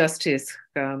climate justice,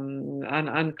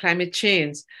 on climate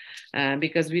change,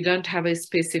 because we don't have a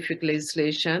specific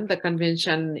legislation. The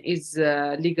convention is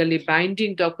a legally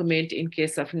binding document in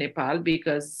case of Nepal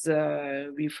because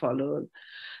we follow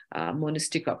a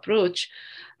monistic approach,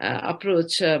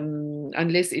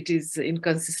 unless it is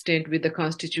inconsistent with the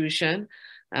constitution.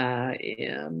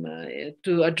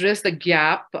 To address the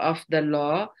gap of the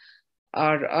law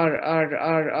or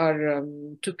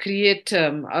to create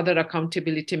other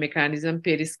accountability mechanism,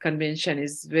 Paris Convention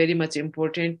is very much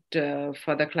important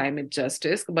for the climate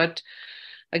justice. But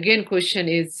again, question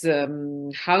is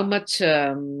how much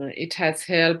it has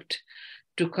helped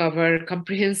to cover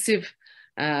comprehensive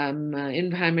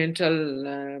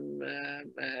environmental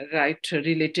right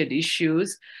related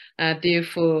issues.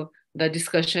 Therefore, the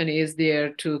discussion is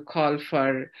there to call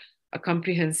for a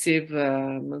comprehensive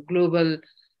global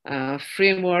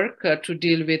framework to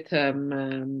deal with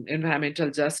environmental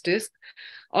justice.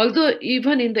 Although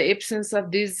even in the absence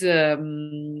of this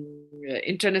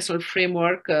international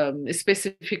framework,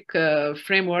 specific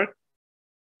framework,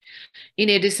 in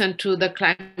addition to the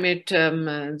climate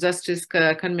justice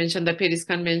convention, the Paris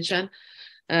Convention,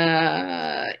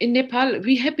 in Nepal,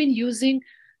 we have been using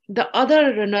the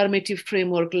other normative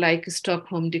framework like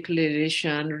Stockholm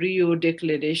Declaration, Rio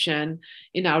Declaration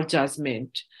in our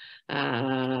judgment.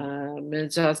 The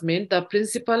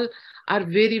principles are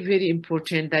very, very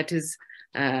important. That is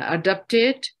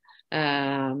adopted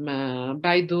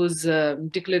by those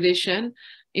declaration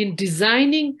in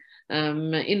designing,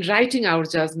 in writing our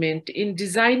judgment, in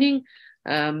designing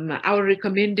our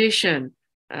recommendation.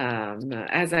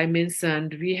 As I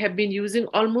mentioned, we have been using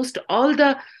almost all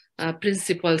the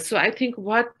principles. So I think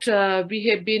what we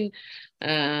have been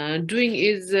doing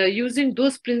is using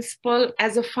those principles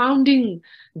as a founding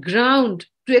ground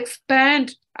to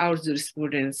expand our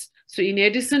jurisprudence. So in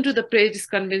addition to the Paris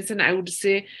Convention, I would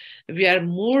say we are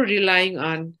more relying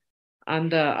on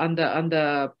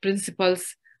the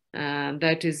principles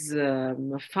that is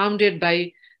founded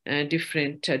by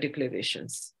different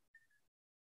declarations.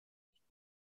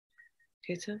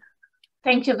 Okay, sir.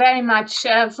 Thank you very much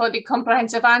for the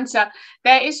comprehensive answer.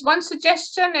 There is one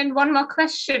suggestion and one more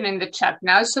question in the chat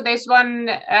now. So there's one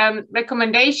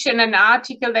recommendation, an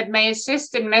article that may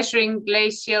assist in measuring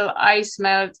glacial ice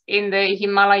melt in the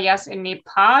Himalayas in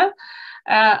Nepal.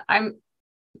 I'm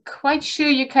quite sure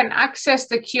you can access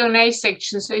the Q&A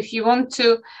section. So if you want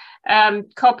to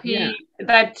copy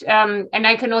that, and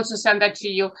I can also send that to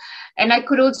you. And I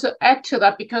could also add to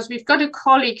that, because we've got a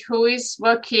colleague who is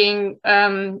working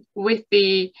with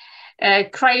the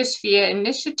cryosphere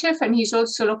initiative, and he's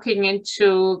also looking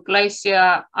into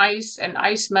glacier ice and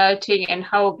ice melting and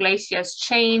how glaciers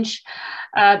change.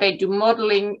 They do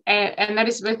modeling, and that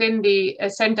is within the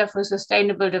Center for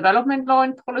Sustainable Development Law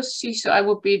and Policy. So I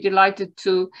would be delighted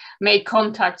to make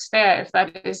contacts there if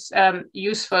that is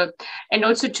useful. And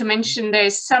also to mention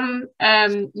there's some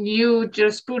new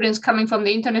jurisprudence coming from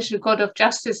the International Court of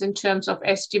Justice in terms of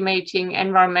estimating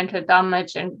environmental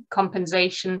damage and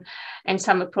compensation, and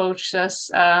some approaches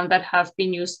that have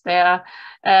been used there.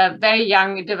 Very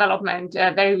young development,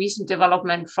 very recent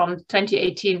development from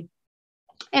 2018.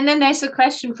 And then there's a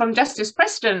question from Justice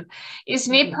Preston. Is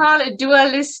Nepal a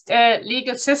dualist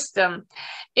legal system?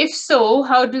 If so,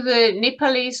 how do the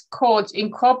Nepalese courts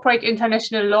incorporate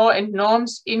international law and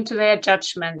norms into their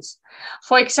judgments?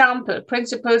 For example,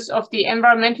 principles of the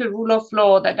environmental rule of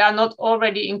law that are not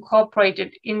already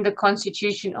incorporated in the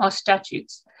constitution or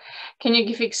statutes. Can you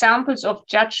give examples of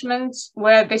judgments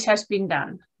where this has been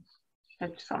done?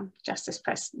 That's from Justice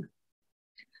Preston.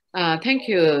 Thank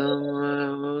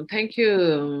you,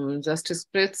 Justice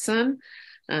Preston,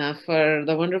 for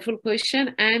the wonderful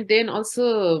question, and then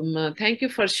also thank you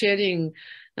for sharing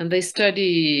the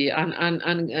study on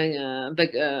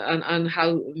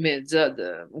how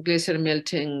the glacier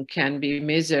melting can be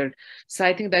measured. So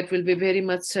I think that will be very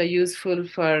much useful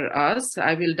for us.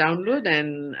 I will download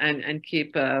and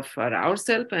keep for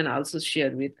ourselves and also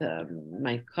share with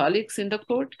my colleagues in the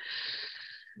court.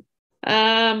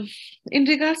 In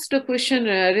regards to the question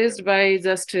raised by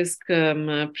Justice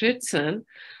Preston,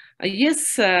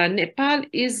 yes, Nepal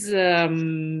is the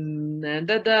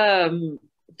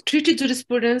treaty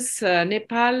jurisprudence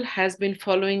Nepal has been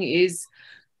following is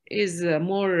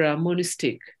more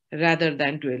monistic rather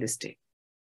than dualistic.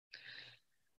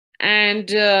 And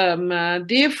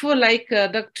therefore, like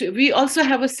we also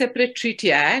have a separate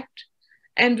treaty act.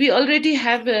 And we already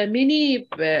have many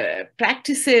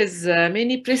practices,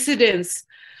 many precedents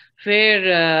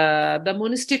where the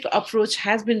monistic approach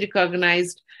has been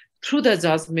recognized through the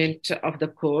judgment of the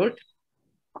court,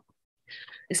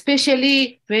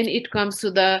 especially when it comes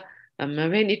to the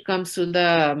international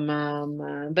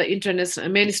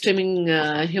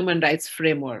mainstreaming human rights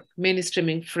framework,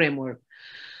 mainstreaming framework.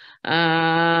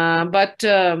 But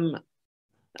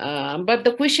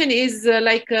the question is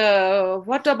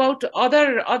what about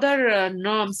other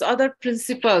norms, other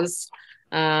principles?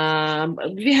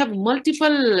 We have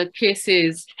multiple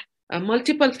cases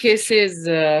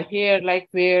here, like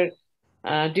where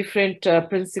different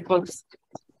principles.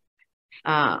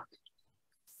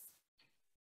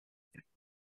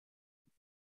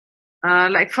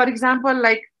 Like for example,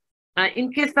 like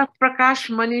in case of Prakash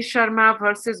Mani Sharma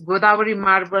versus Godavari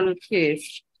Marble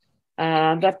case.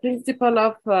 The principle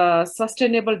of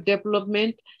sustainable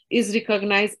development is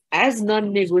recognized as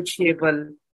non-negotiable.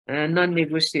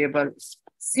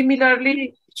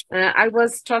 Similarly, I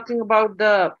was talking about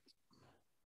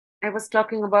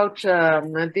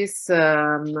this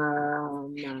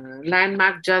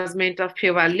landmark judgment of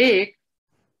Phewa Lake,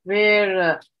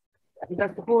 where the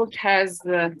court has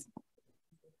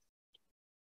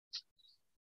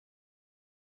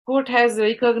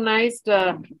recognized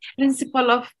the principle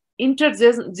of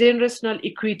intergenerational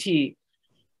equity.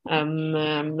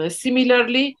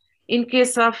 Similarly, in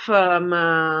case of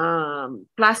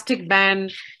plastic ban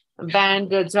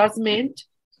judgment,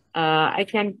 I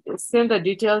can send the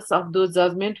details of those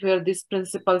judgments where these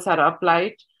principles are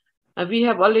applied. We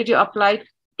have already applied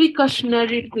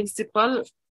precautionary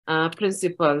principles. The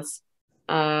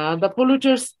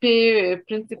polluters pay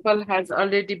principle has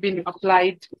already been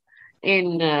applied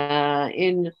in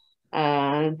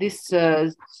this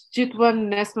Chitwan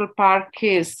National Park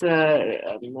case.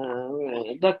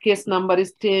 The case number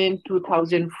is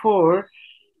 10/2004,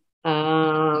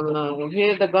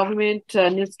 where the government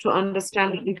needs to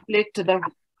understand and reflect the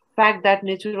fact that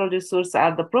natural resources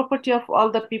are the property of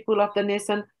all the people of the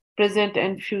nation, present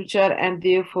and future, and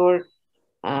therefore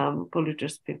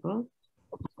polluters people.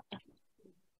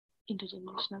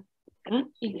 Intergenerational. Huh?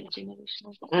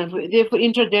 Intergenerational. Therefore,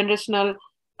 intergenerational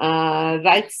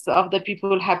rights of the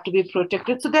people have to be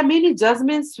protected. So there are many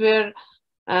judgments where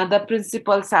the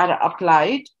principles are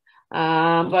applied.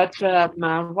 But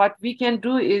what we can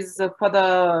do is for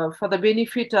the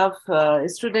benefit of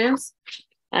students,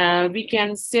 we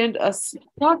can send a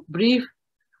short brief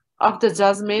of the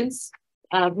judgments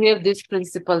where these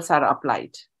principles are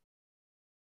applied.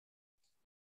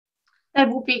 That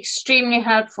would be extremely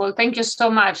helpful. Thank you so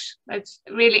much. It's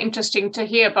really interesting to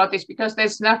hear about this because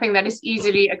there's nothing that is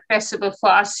easily accessible for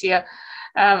us here.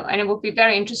 and it would be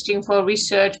very interesting for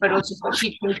research, but also for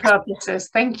teaching purposes.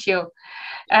 Thank you.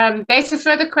 There's a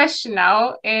further question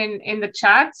now in the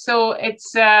chat. So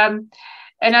it's an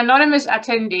anonymous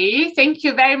attendee. Thank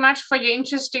you very much for your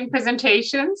interesting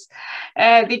presentations.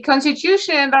 The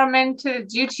constitutional environmental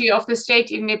duty of the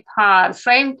state in Nepal,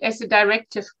 framed as a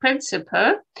directive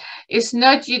principle, is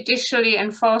not judicially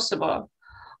enforceable.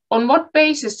 On what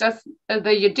basis does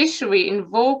the judiciary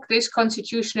invoke this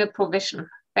constitutional provision?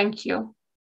 Thank you.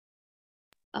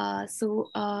 I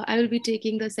will be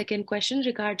taking the second question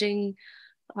regarding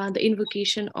the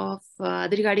invocation of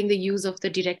regarding the use of the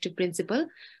directive principle.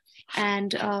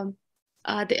 And for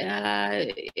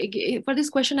this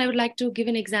question, I would like to give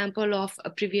an example of a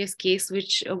previous case,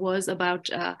 which was about,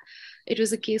 it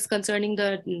was a case concerning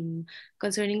the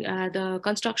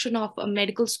construction of a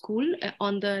medical school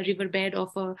on the riverbed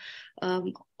of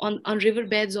on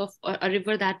riverbeds of a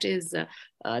river that is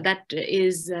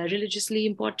religiously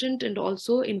important and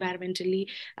also environmentally,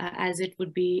 as it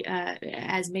would be,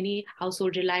 as many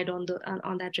households relied on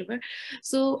that river.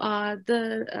 So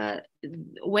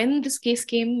when this case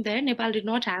came there, Nepal did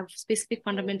not have specific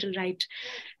fundamental right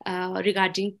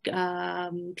regarding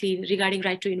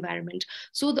right to environment.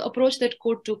 So the approach that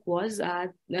court took was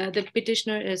the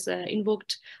petitioner is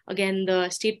invoked again the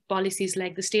state policies,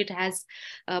 like the state has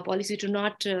a policy to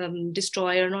not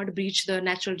destroy or not breach the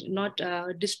natural,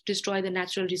 destroy the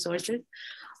natural resources.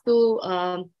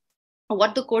 So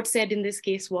what the court said in this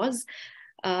case was,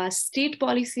 state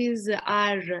policies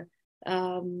are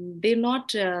they're not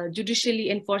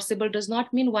judicially enforceable. Does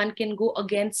not mean one can go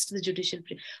against the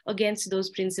against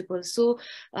those principles. So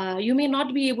you may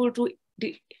not be able to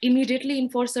immediately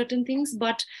enforce certain things,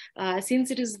 but since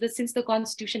the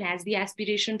constitution has the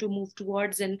aspiration to move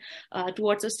towards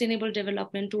towards sustainable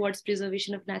development, towards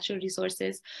preservation of natural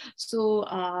resources, so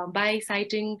by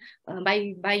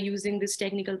using this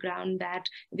technical ground that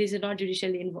this is not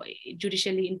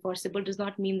judicially enforceable does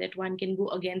not mean that one can go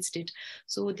against it.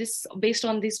 So this, based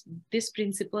on this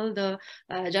principle, the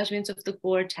judgments of the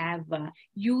court have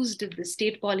used the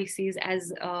state policies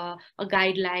as a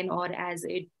guideline, or as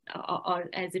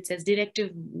it says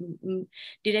directive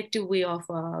way of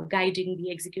guiding the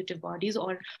executive bodies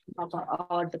or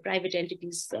the private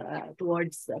entities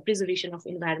towards preservation of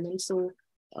environment. So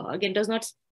again,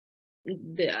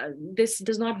 this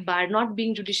does not bar, not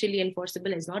being judicially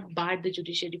enforceable has not barred the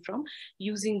judiciary from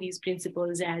using these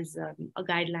principles as a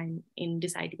guideline in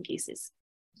deciding cases.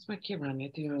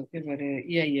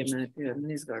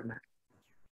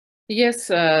 Yes,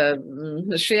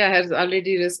 Shreya has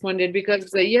already responded,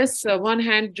 because yes, one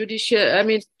hand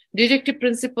directive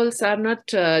principles are not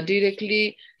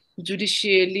directly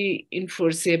judicially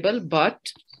enforceable,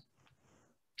 but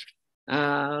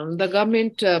the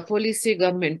government policy,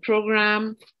 government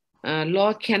program,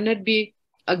 law cannot be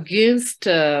against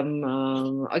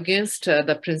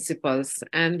the principles.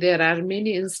 And there are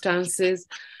many instances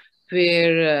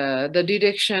where the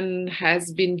direction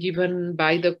has been given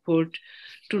by the court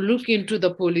to look into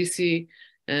the policy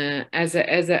as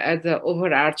a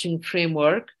overarching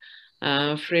framework,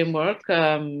 and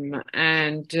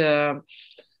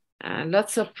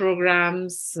lots of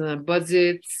programs,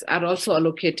 budgets are also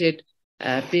allocated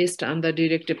based on the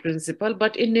directive principle.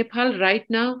 But in Nepal right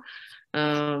now,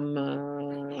 the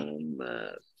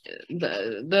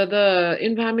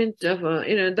environment of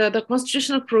the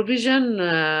constitutional provision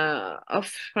of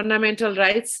fundamental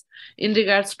rights in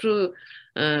regards to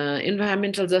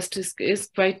environmental justice is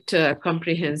quite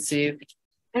comprehensive.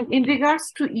 And in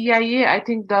regards to EIA, I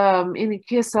think in the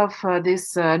case of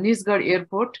this Nisgarh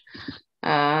airport,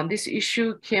 this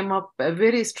issue came up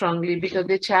very strongly, because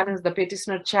the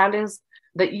petitioner challenged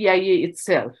the EIA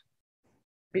itself,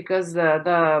 because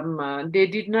they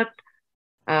did not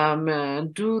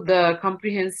do the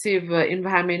comprehensive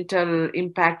environmental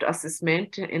impact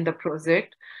assessment in the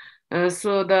project.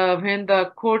 So when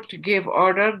the court gave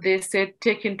order, they said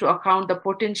take into account the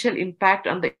potential impact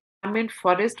on the environment,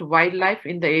 forest, wildlife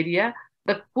in the area.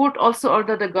 The court also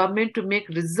ordered the government to make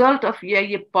result of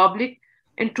EIA public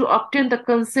and to obtain the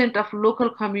consent of local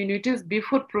communities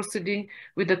before proceeding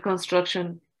with the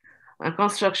construction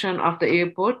of the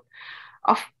airport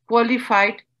of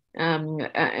qualified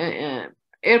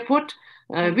airport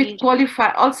with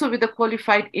the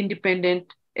qualified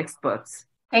independent experts.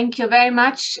 Thank you very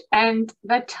much. And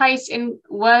that ties in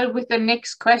well with the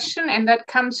next question, and that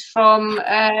comes from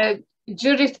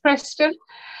Judith Preston.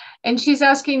 And she's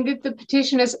asking, did the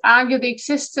petitioners argue the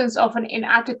existence of an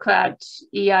inadequate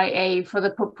EIA for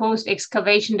the proposed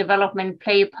excavation development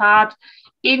play a part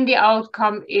in the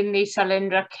outcome in the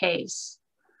Salendra case?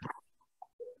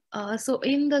 So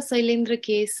in the Sailendra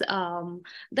case,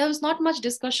 there was not much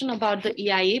discussion about the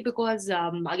EIA because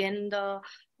again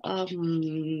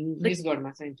in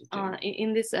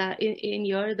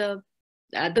here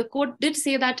the court did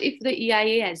say that if the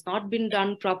EIA has not been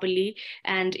done properly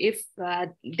and if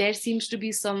there seems to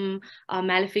be some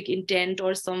malefic intent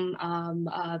or some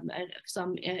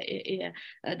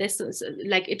this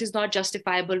like it is not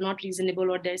justifiable, not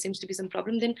reasonable, or there seems to be some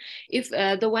problem, then if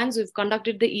the ones who've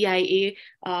conducted the EIA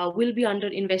will be under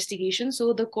investigation.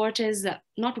 So the court has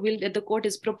the court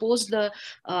has proposed the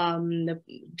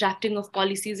drafting of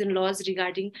policies and laws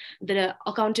regarding the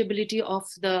accountability of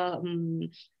the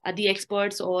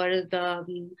experts or the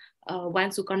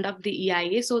ones who conduct the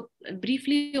EIA. So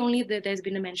briefly only there's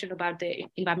been a mention about the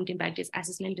environment impact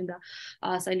assessment in the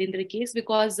Sailendra case,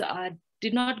 because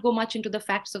did not go much into the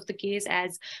facts of the case,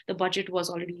 as the budget was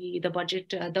already, the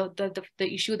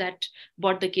issue that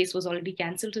brought the case was already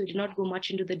cancelled. So it did not go much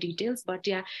into the details, but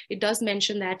yeah, it does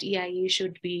mention that EIA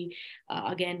should be,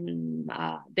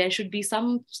 there should be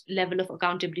some level of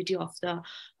accountability of the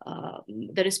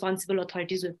responsible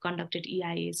authorities who have conducted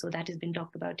EIA. So that has been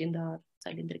talked about in the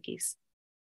Sailendra case.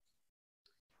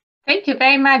 Thank you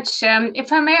very much.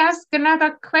 If I may ask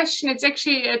another question, it's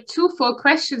actually a twofold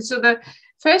question. So the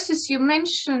first is, you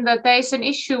mentioned that there is an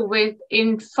issue with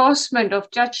enforcement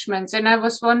of judgments, and I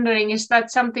was wondering, is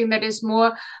that something that is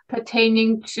more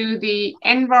pertaining to the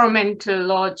environmental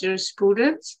law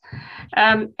jurisprudence?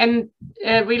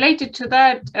 Related to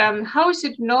that, how is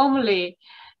it normally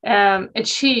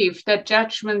achieved that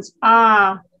judgments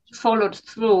are followed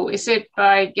through? Is it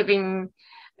by giving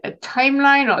a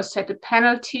timeline or set a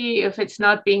penalty if it's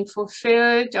not being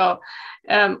fulfilled, or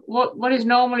what is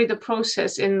normally the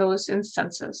process in those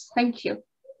instances? Thank you.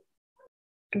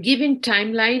 Giving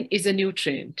timeline is a new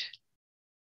trend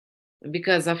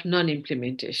because of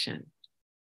non-implementation,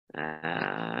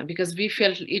 because we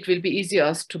felt it will be easier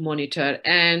us to monitor,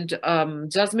 and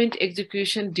judgment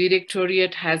execution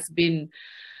directorate has been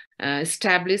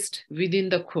established within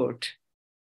the court.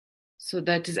 So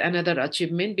that is another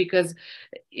achievement, because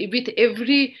with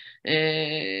every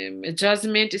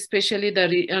judgment, especially the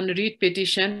writ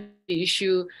petition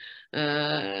issue,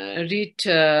 writ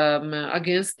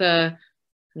against the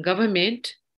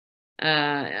government,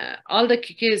 all the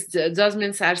case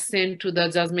judgments are sent to the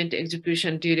judgment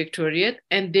execution directorate,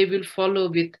 and they will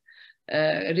follow with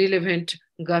relevant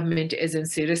government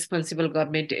agency, responsible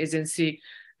government agency,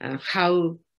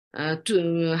 how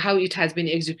it has been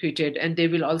executed, and they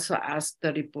will also ask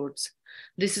the reports.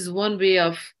 This is one way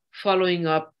of following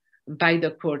up by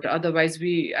the court. Otherwise,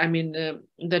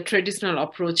 the traditional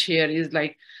approach here is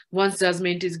like, once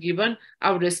judgment is given,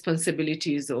 our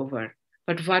responsibility is over.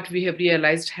 But what we have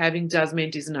realized, having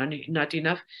judgment is not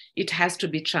enough. It has to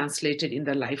be translated in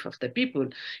the life of the people.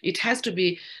 It has to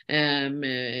be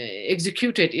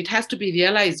executed. It has to be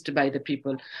realized by the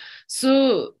people.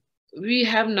 So we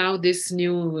have now this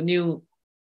new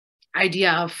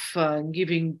idea of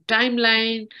giving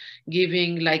timeline,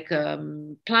 giving like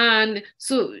plan.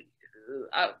 So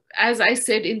as I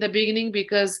said in the beginning,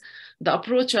 because the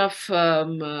approach of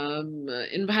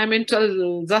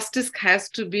environmental justice has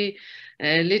to be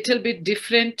a little bit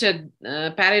different,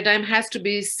 paradigm has to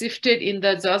be shifted in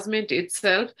the judgment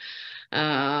itself.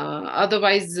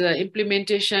 Otherwise,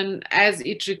 implementation, as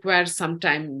it requires some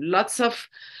time, lots of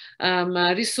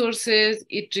resources,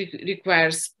 it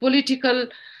requires political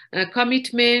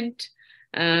commitment,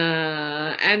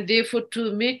 and therefore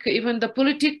to make even the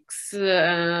politics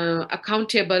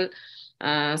accountable,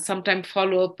 sometimes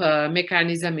follow-up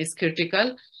mechanism is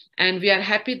critical. And we are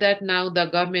happy that now the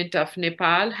government of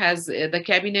Nepal has, the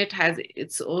cabinet has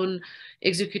its own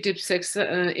executive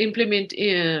judgment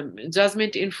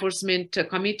enforcement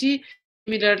committee.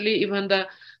 Similarly, even the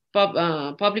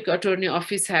public attorney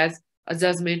office has a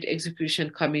judgment execution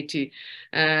committee.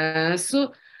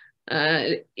 So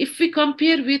if we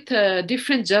compare with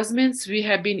different judgments we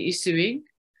have been issuing,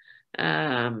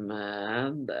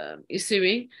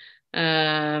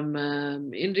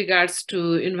 in regards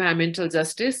to environmental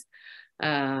justice,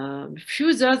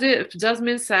 few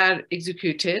judgments are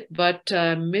executed, but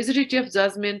majority of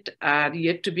judgment are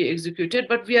yet to be executed.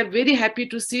 But we are very happy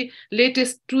to see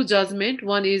latest two judgment.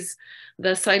 One is the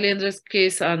Sailendra's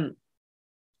case on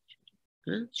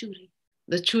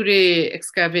the Chure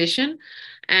excavation,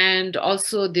 and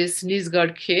also this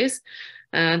Nisgard case.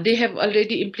 They have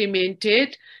already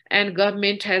implemented, and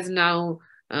government has now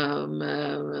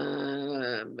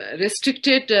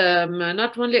restricted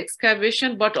not only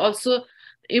excavation but also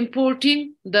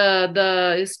importing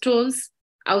the stones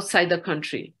outside the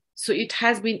country. So it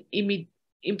has been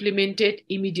implemented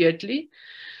immediately.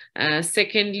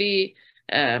 Secondly,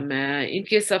 In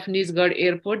case of Nizhgard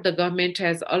Airport, the government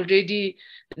has already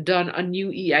done a new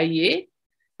EIA,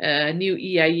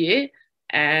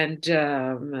 and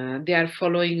they are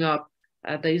following up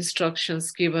the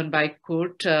instructions given by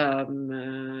court to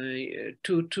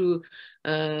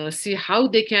see how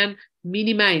they can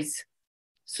minimize.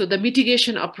 So the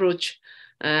mitigation approach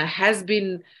has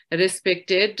been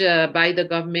respected by the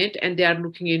government, and they are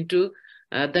looking into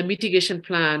the mitigation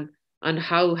plan on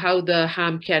how the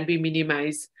harm can be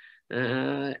minimized,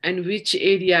 and which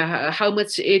area, how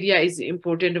much area is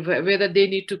important, whether they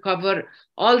need to cover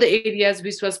all the areas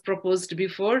which was proposed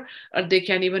before, or they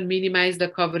can even minimize the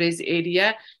coverage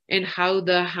area, and how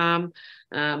the harm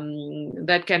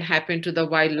that can happen to the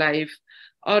wildlife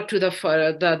or to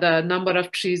the number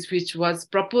of trees which was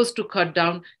proposed to cut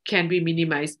down can be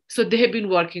minimized. So they have been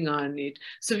working on it.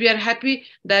 So we are happy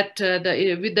that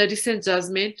with the recent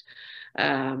judgment,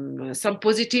 some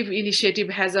positive initiative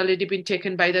has already been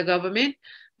taken by the government.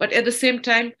 But at the same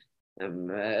time,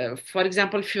 for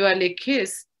example, Fiwa Lake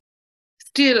case,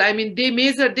 still, I mean,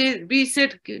 we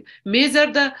said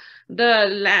measure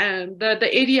the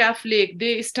area of lake.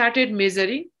 They started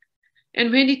measuring,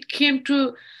 and when it came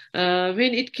to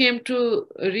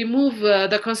remove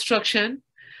the construction,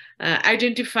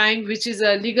 identifying which is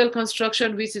a legal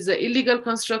construction, which is an illegal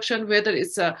construction, whether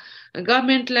it's a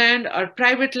government land or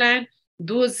private land,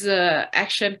 those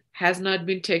action has not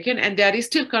been taken, and they are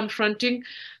still confronting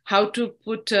how to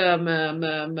put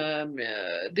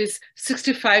this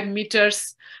 65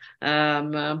 meters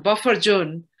buffer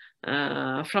zone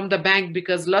from the bank,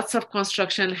 because lots of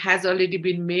construction has already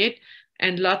been made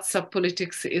and lots of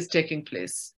politics is taking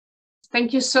place.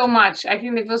 Thank you so much. I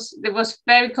think it was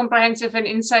very comprehensive and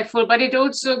insightful, but it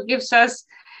also gives us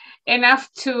enough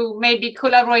to maybe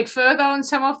collaborate further on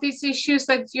some of these issues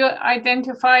that you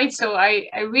identified. So I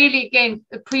really, again,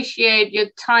 appreciate your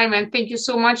time, and thank you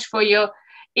so much for your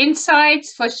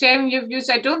insights, for sharing your views.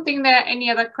 I don't think there are any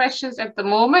other questions at the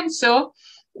moment. So,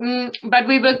 but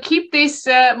we will keep this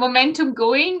momentum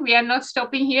going. We are not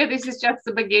stopping here. This is just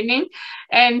the beginning.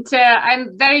 And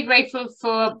I'm very grateful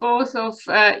for both of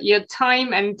your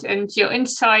time and your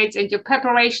insights and your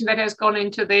preparation that has gone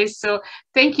into this. So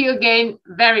thank you again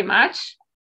very much.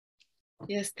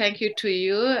 Yes, thank you to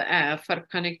you for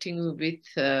connecting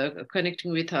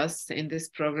with us in this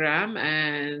program,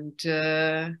 and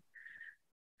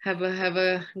have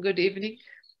a good evening.